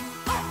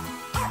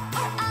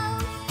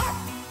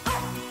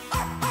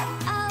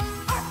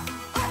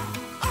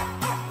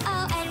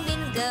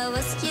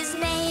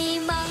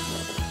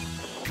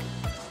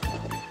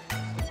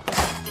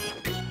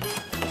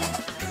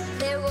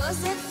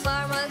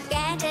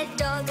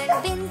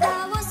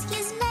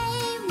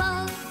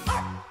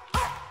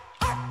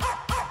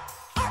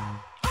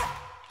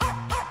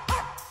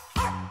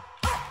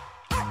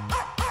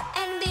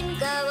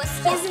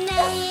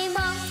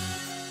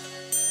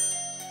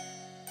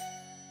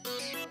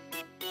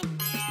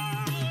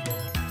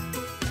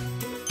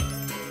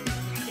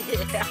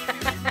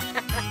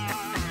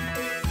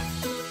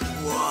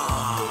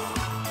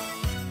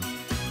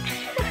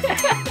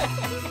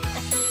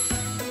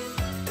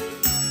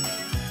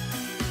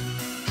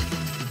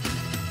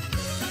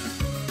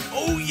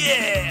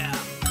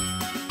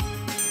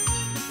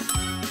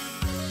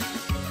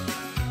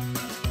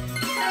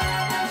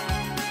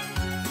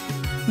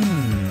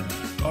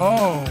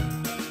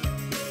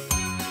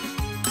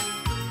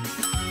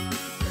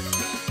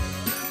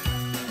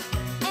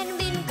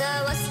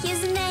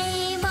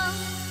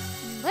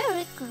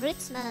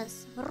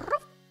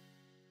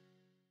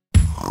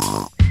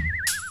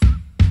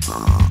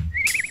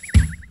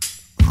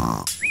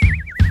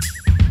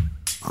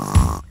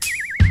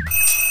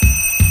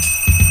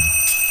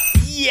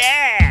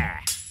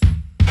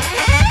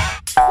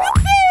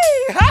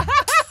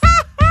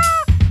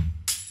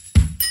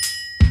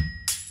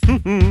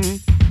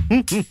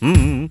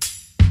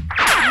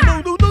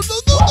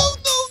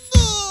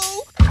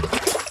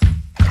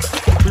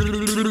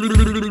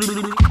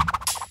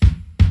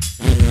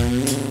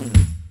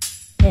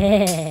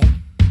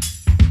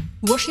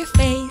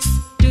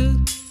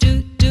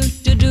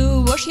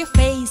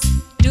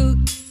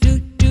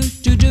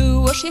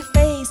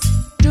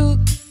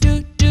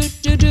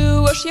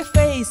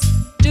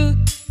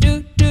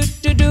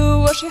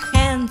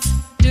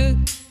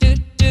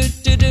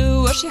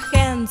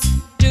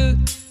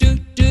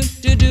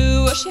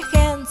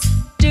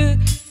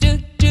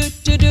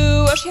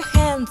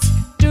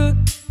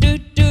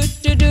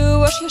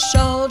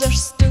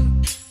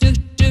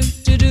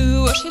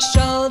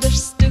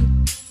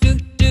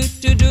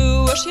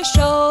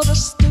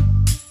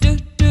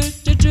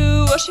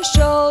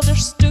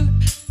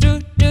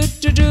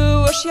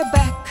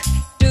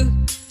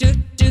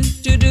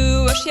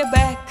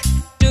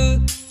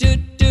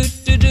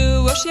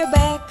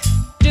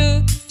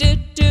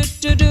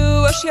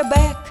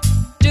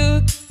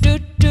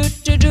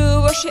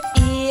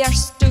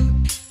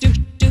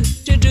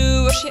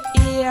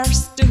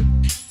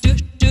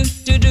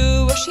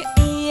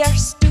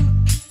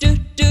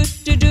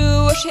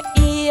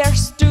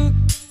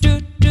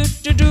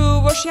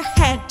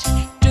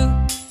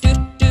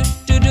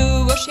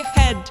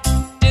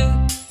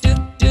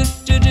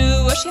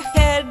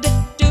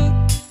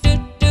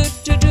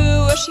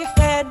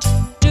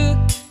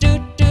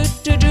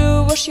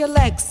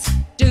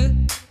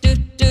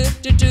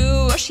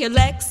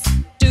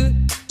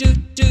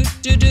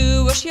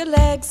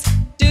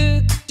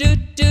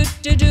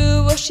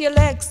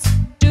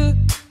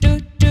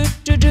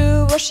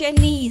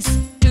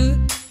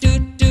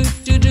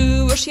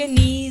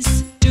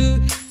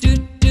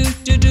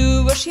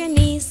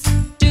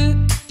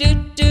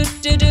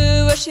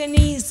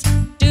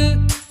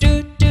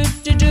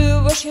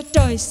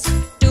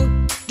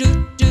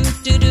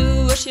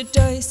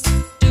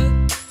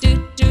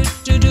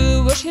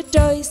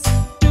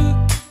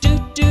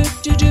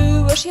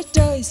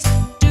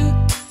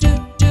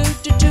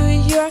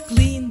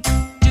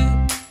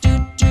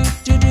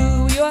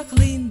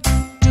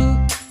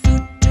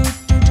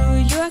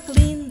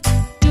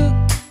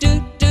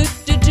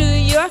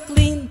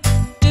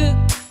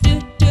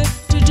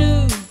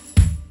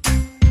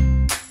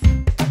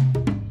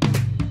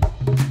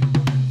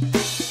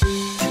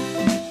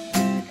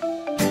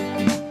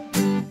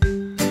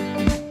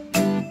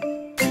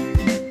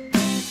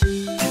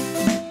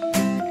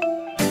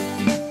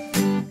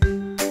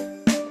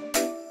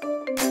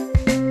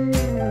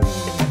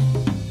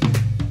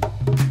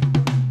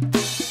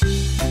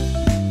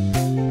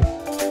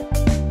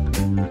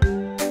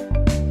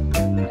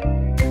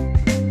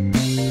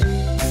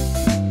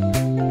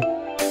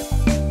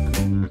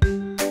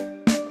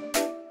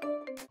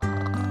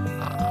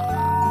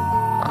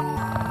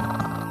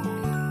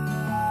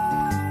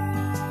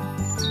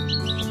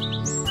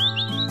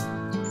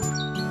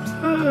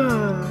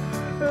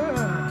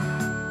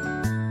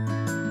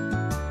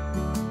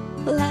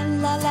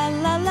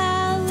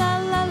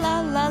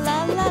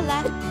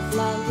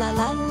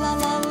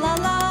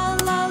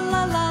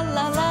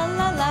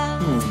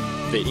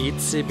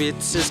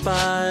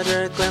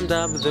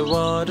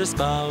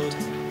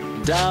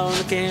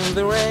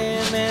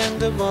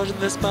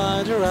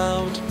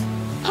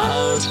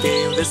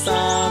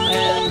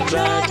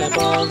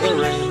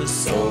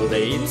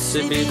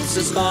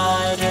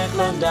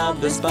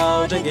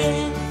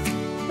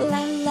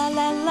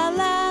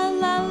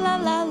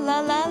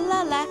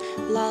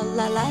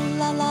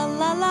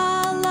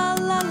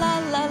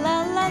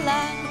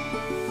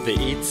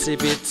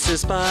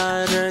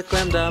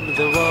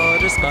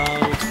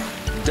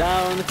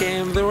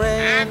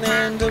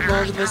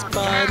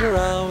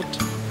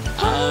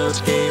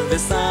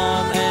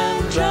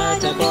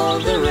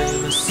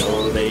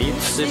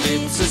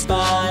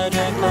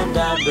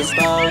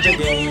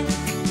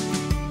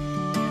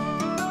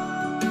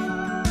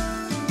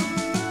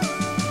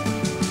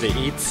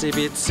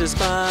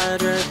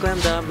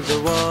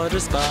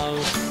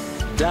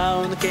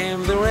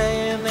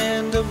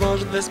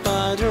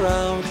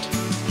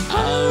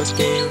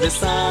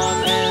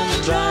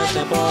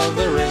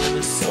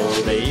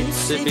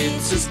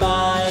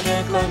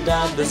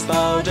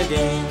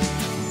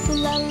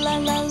 La la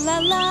la la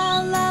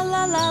la la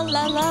la la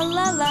la la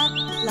la la.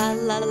 La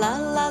la la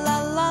la la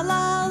la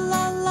la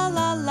la la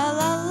la la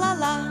la la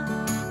la.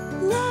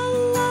 La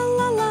la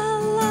la la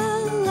la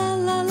la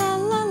la la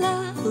la la.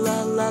 La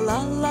la la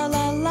la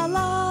la la la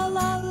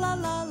la la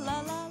la la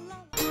la.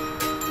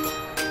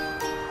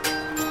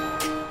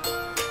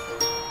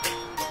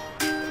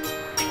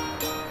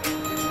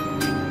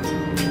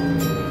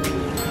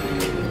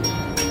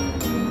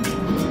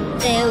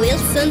 The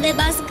wheels on the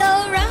bus go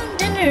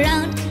round and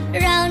around,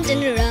 round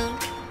and around,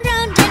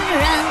 round and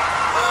around.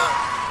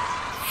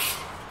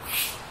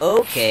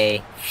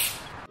 Okay.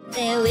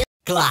 The wheels.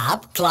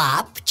 Clap,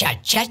 clap,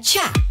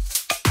 cha-cha-cha.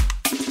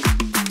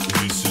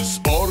 This is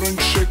orange,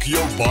 shake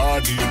your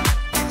body.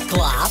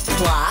 Clap,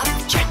 clap,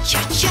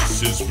 cha-cha-cha.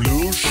 This is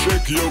blue,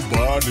 shake your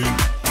body.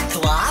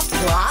 Clap,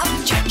 clap,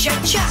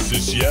 cha-cha-cha. This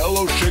is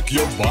yellow, shake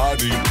your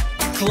body.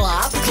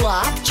 Clap,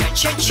 clap,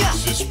 cha-cha-cha.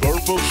 This is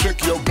purple,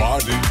 shake your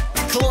body.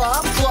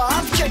 Clap,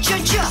 clap,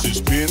 cha-cha-cha. This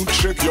is pink,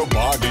 shake your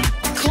body.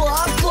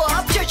 Clap,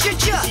 clap,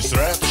 cha-cha-cha. This is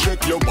red,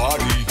 shake your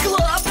body.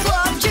 Clap,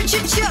 clap,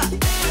 cha-cha-cha.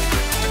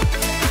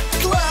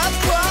 Clap,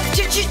 clap,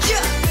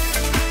 cha-cha-cha.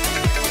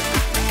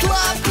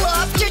 Clap,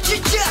 clap,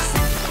 cha-cha-cha.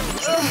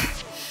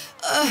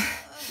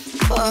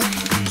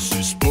 This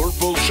is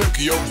purple, shake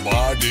your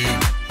body.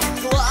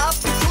 Clap,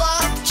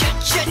 clap,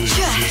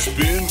 cha-cha-cha. This is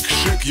pink,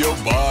 shake your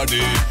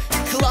body.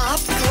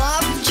 Clap,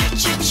 clap,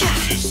 cha-cha-cha.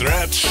 This is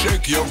red,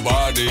 shake your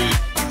body.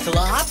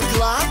 Clap,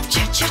 clap,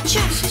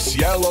 cha-cha-cha. This is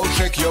yellow,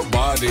 shake your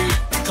body.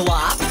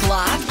 Clap,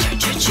 clap,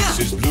 cha-cha-cha. This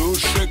is blue,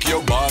 shake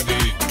your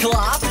body.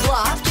 Clap,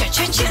 clap,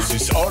 cha-cha-cha. This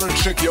is orange,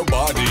 shake your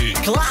body.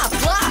 Clap,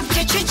 clap,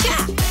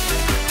 cha-cha-cha.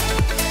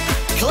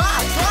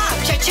 Clap, clap,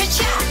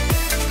 cha-cha-cha.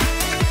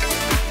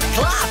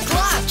 Clap,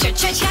 clap,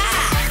 cha-cha-cha.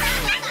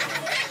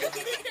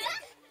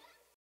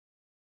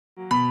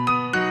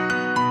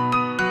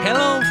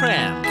 Hello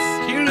friends,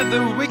 here is the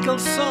Wiggle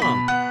song.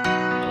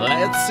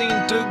 Let's sing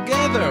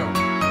together.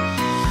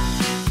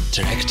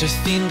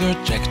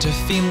 Tractor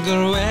finger,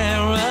 where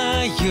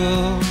are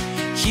you?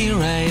 Here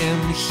I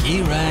am,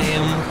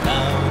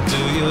 how do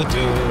you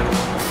do?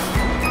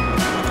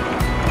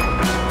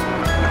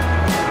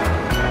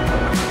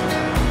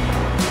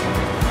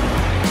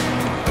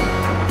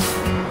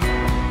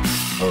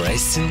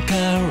 Racing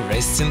car,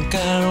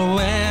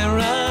 where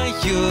are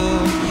you?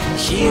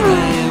 Here I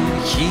am,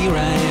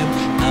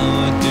 how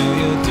do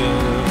you do?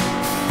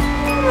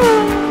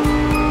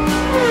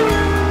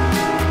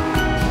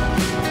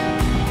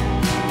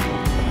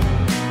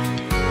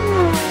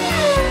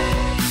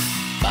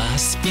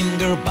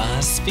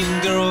 Bass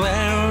finger,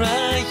 where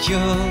are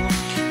you?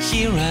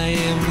 Here I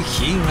am,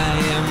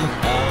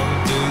 how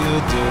do you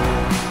do?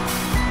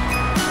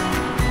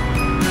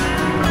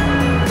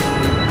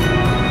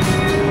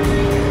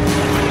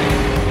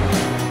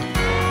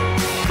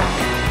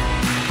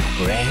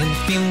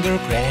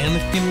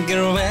 Grand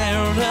finger,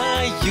 where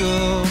are you?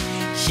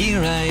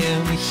 Here I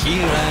am,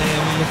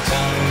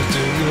 how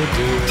do you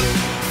do?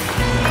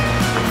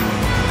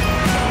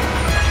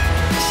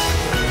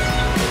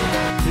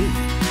 3,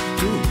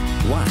 2,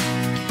 1.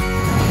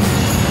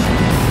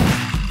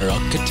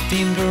 Rocket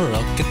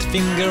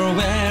finger,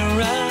 where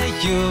are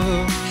you?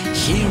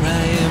 Here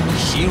I am,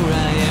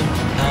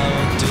 how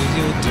do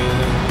you do?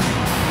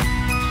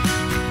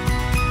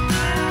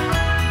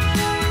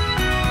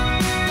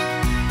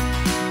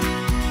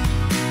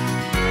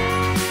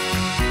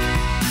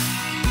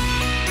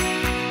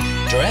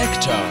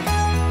 Tractor,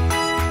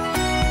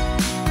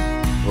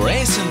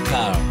 racing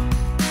car,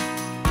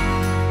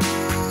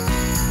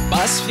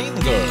 bass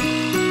finger,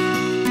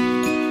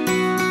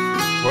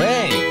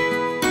 crane,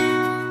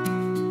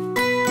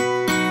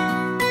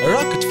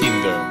 rocket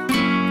finger.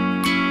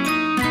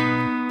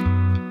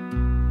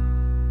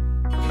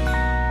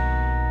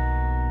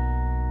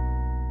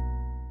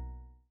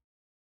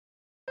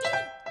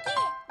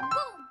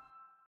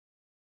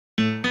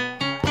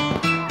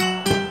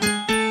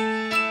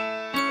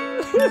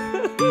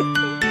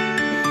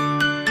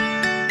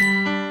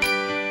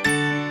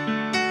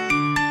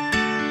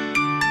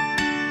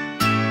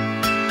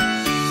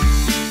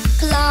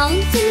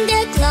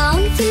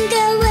 Clown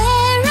finger,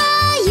 where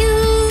are you?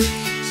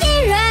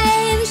 Here I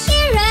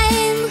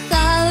am,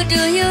 how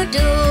do you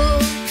do?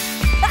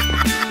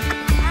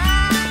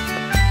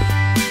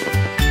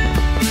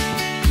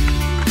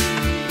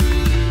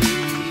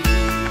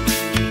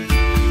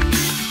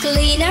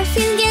 Cleaner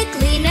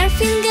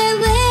finger,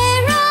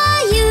 where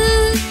are you?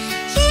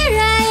 Here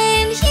I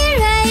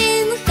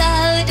am,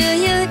 how do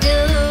you do?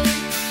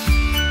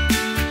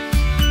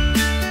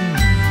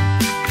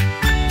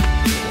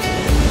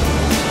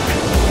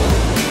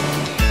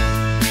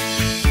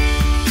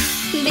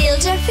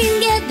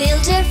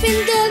 Builder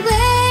finger,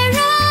 where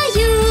are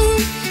you?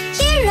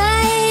 Here I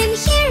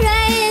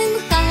am,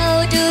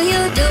 how do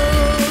you do?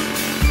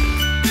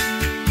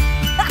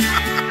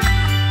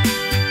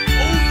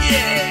 Oh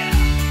yeah!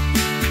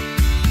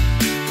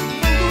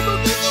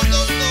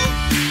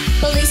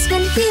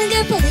 Policeman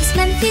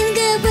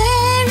finger,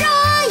 where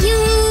are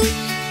you?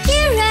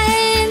 Here I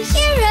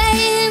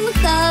am,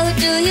 how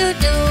do you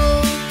do?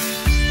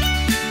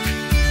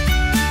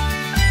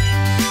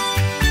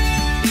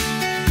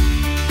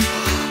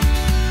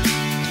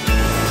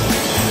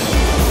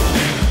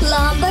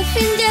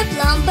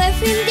 Plum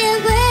perfume girl,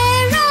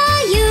 where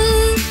are you?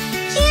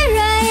 Here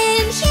I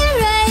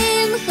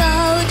am,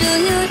 how do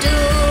you do?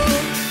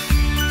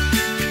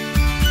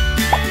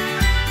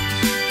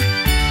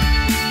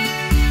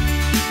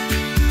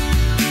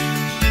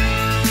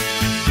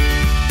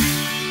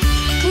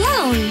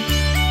 Clown,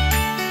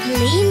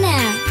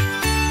 cleaner,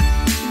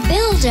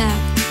 builder,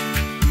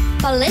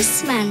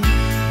 policeman,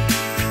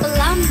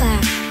 plumber.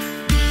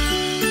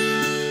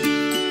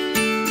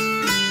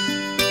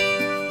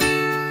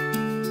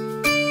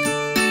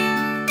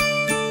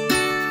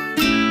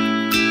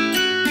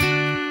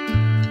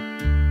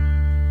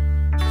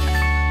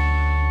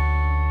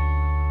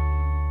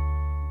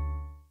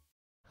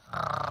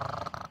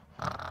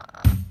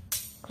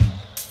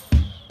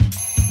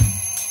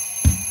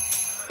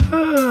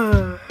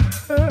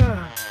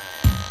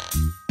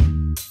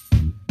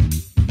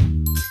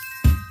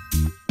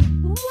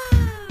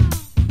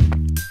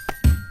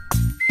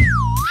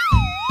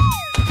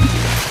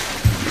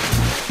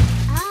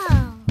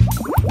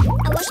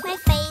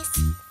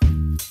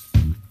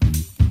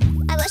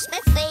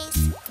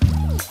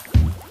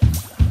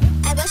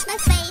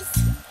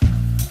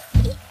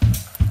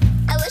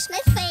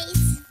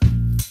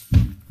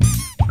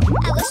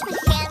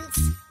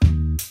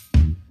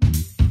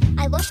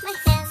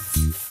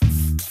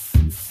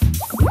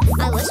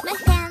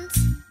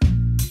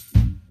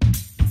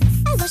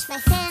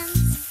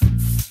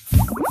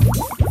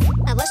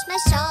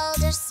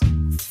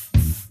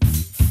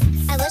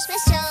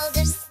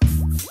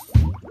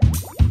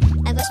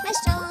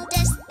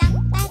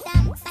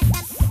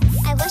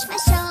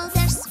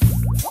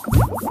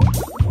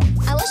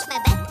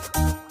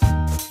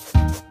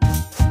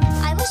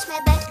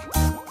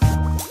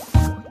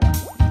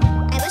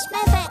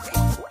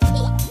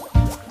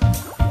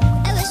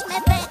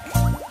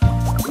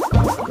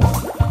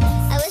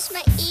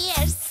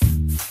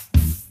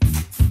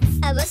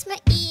 I wash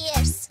my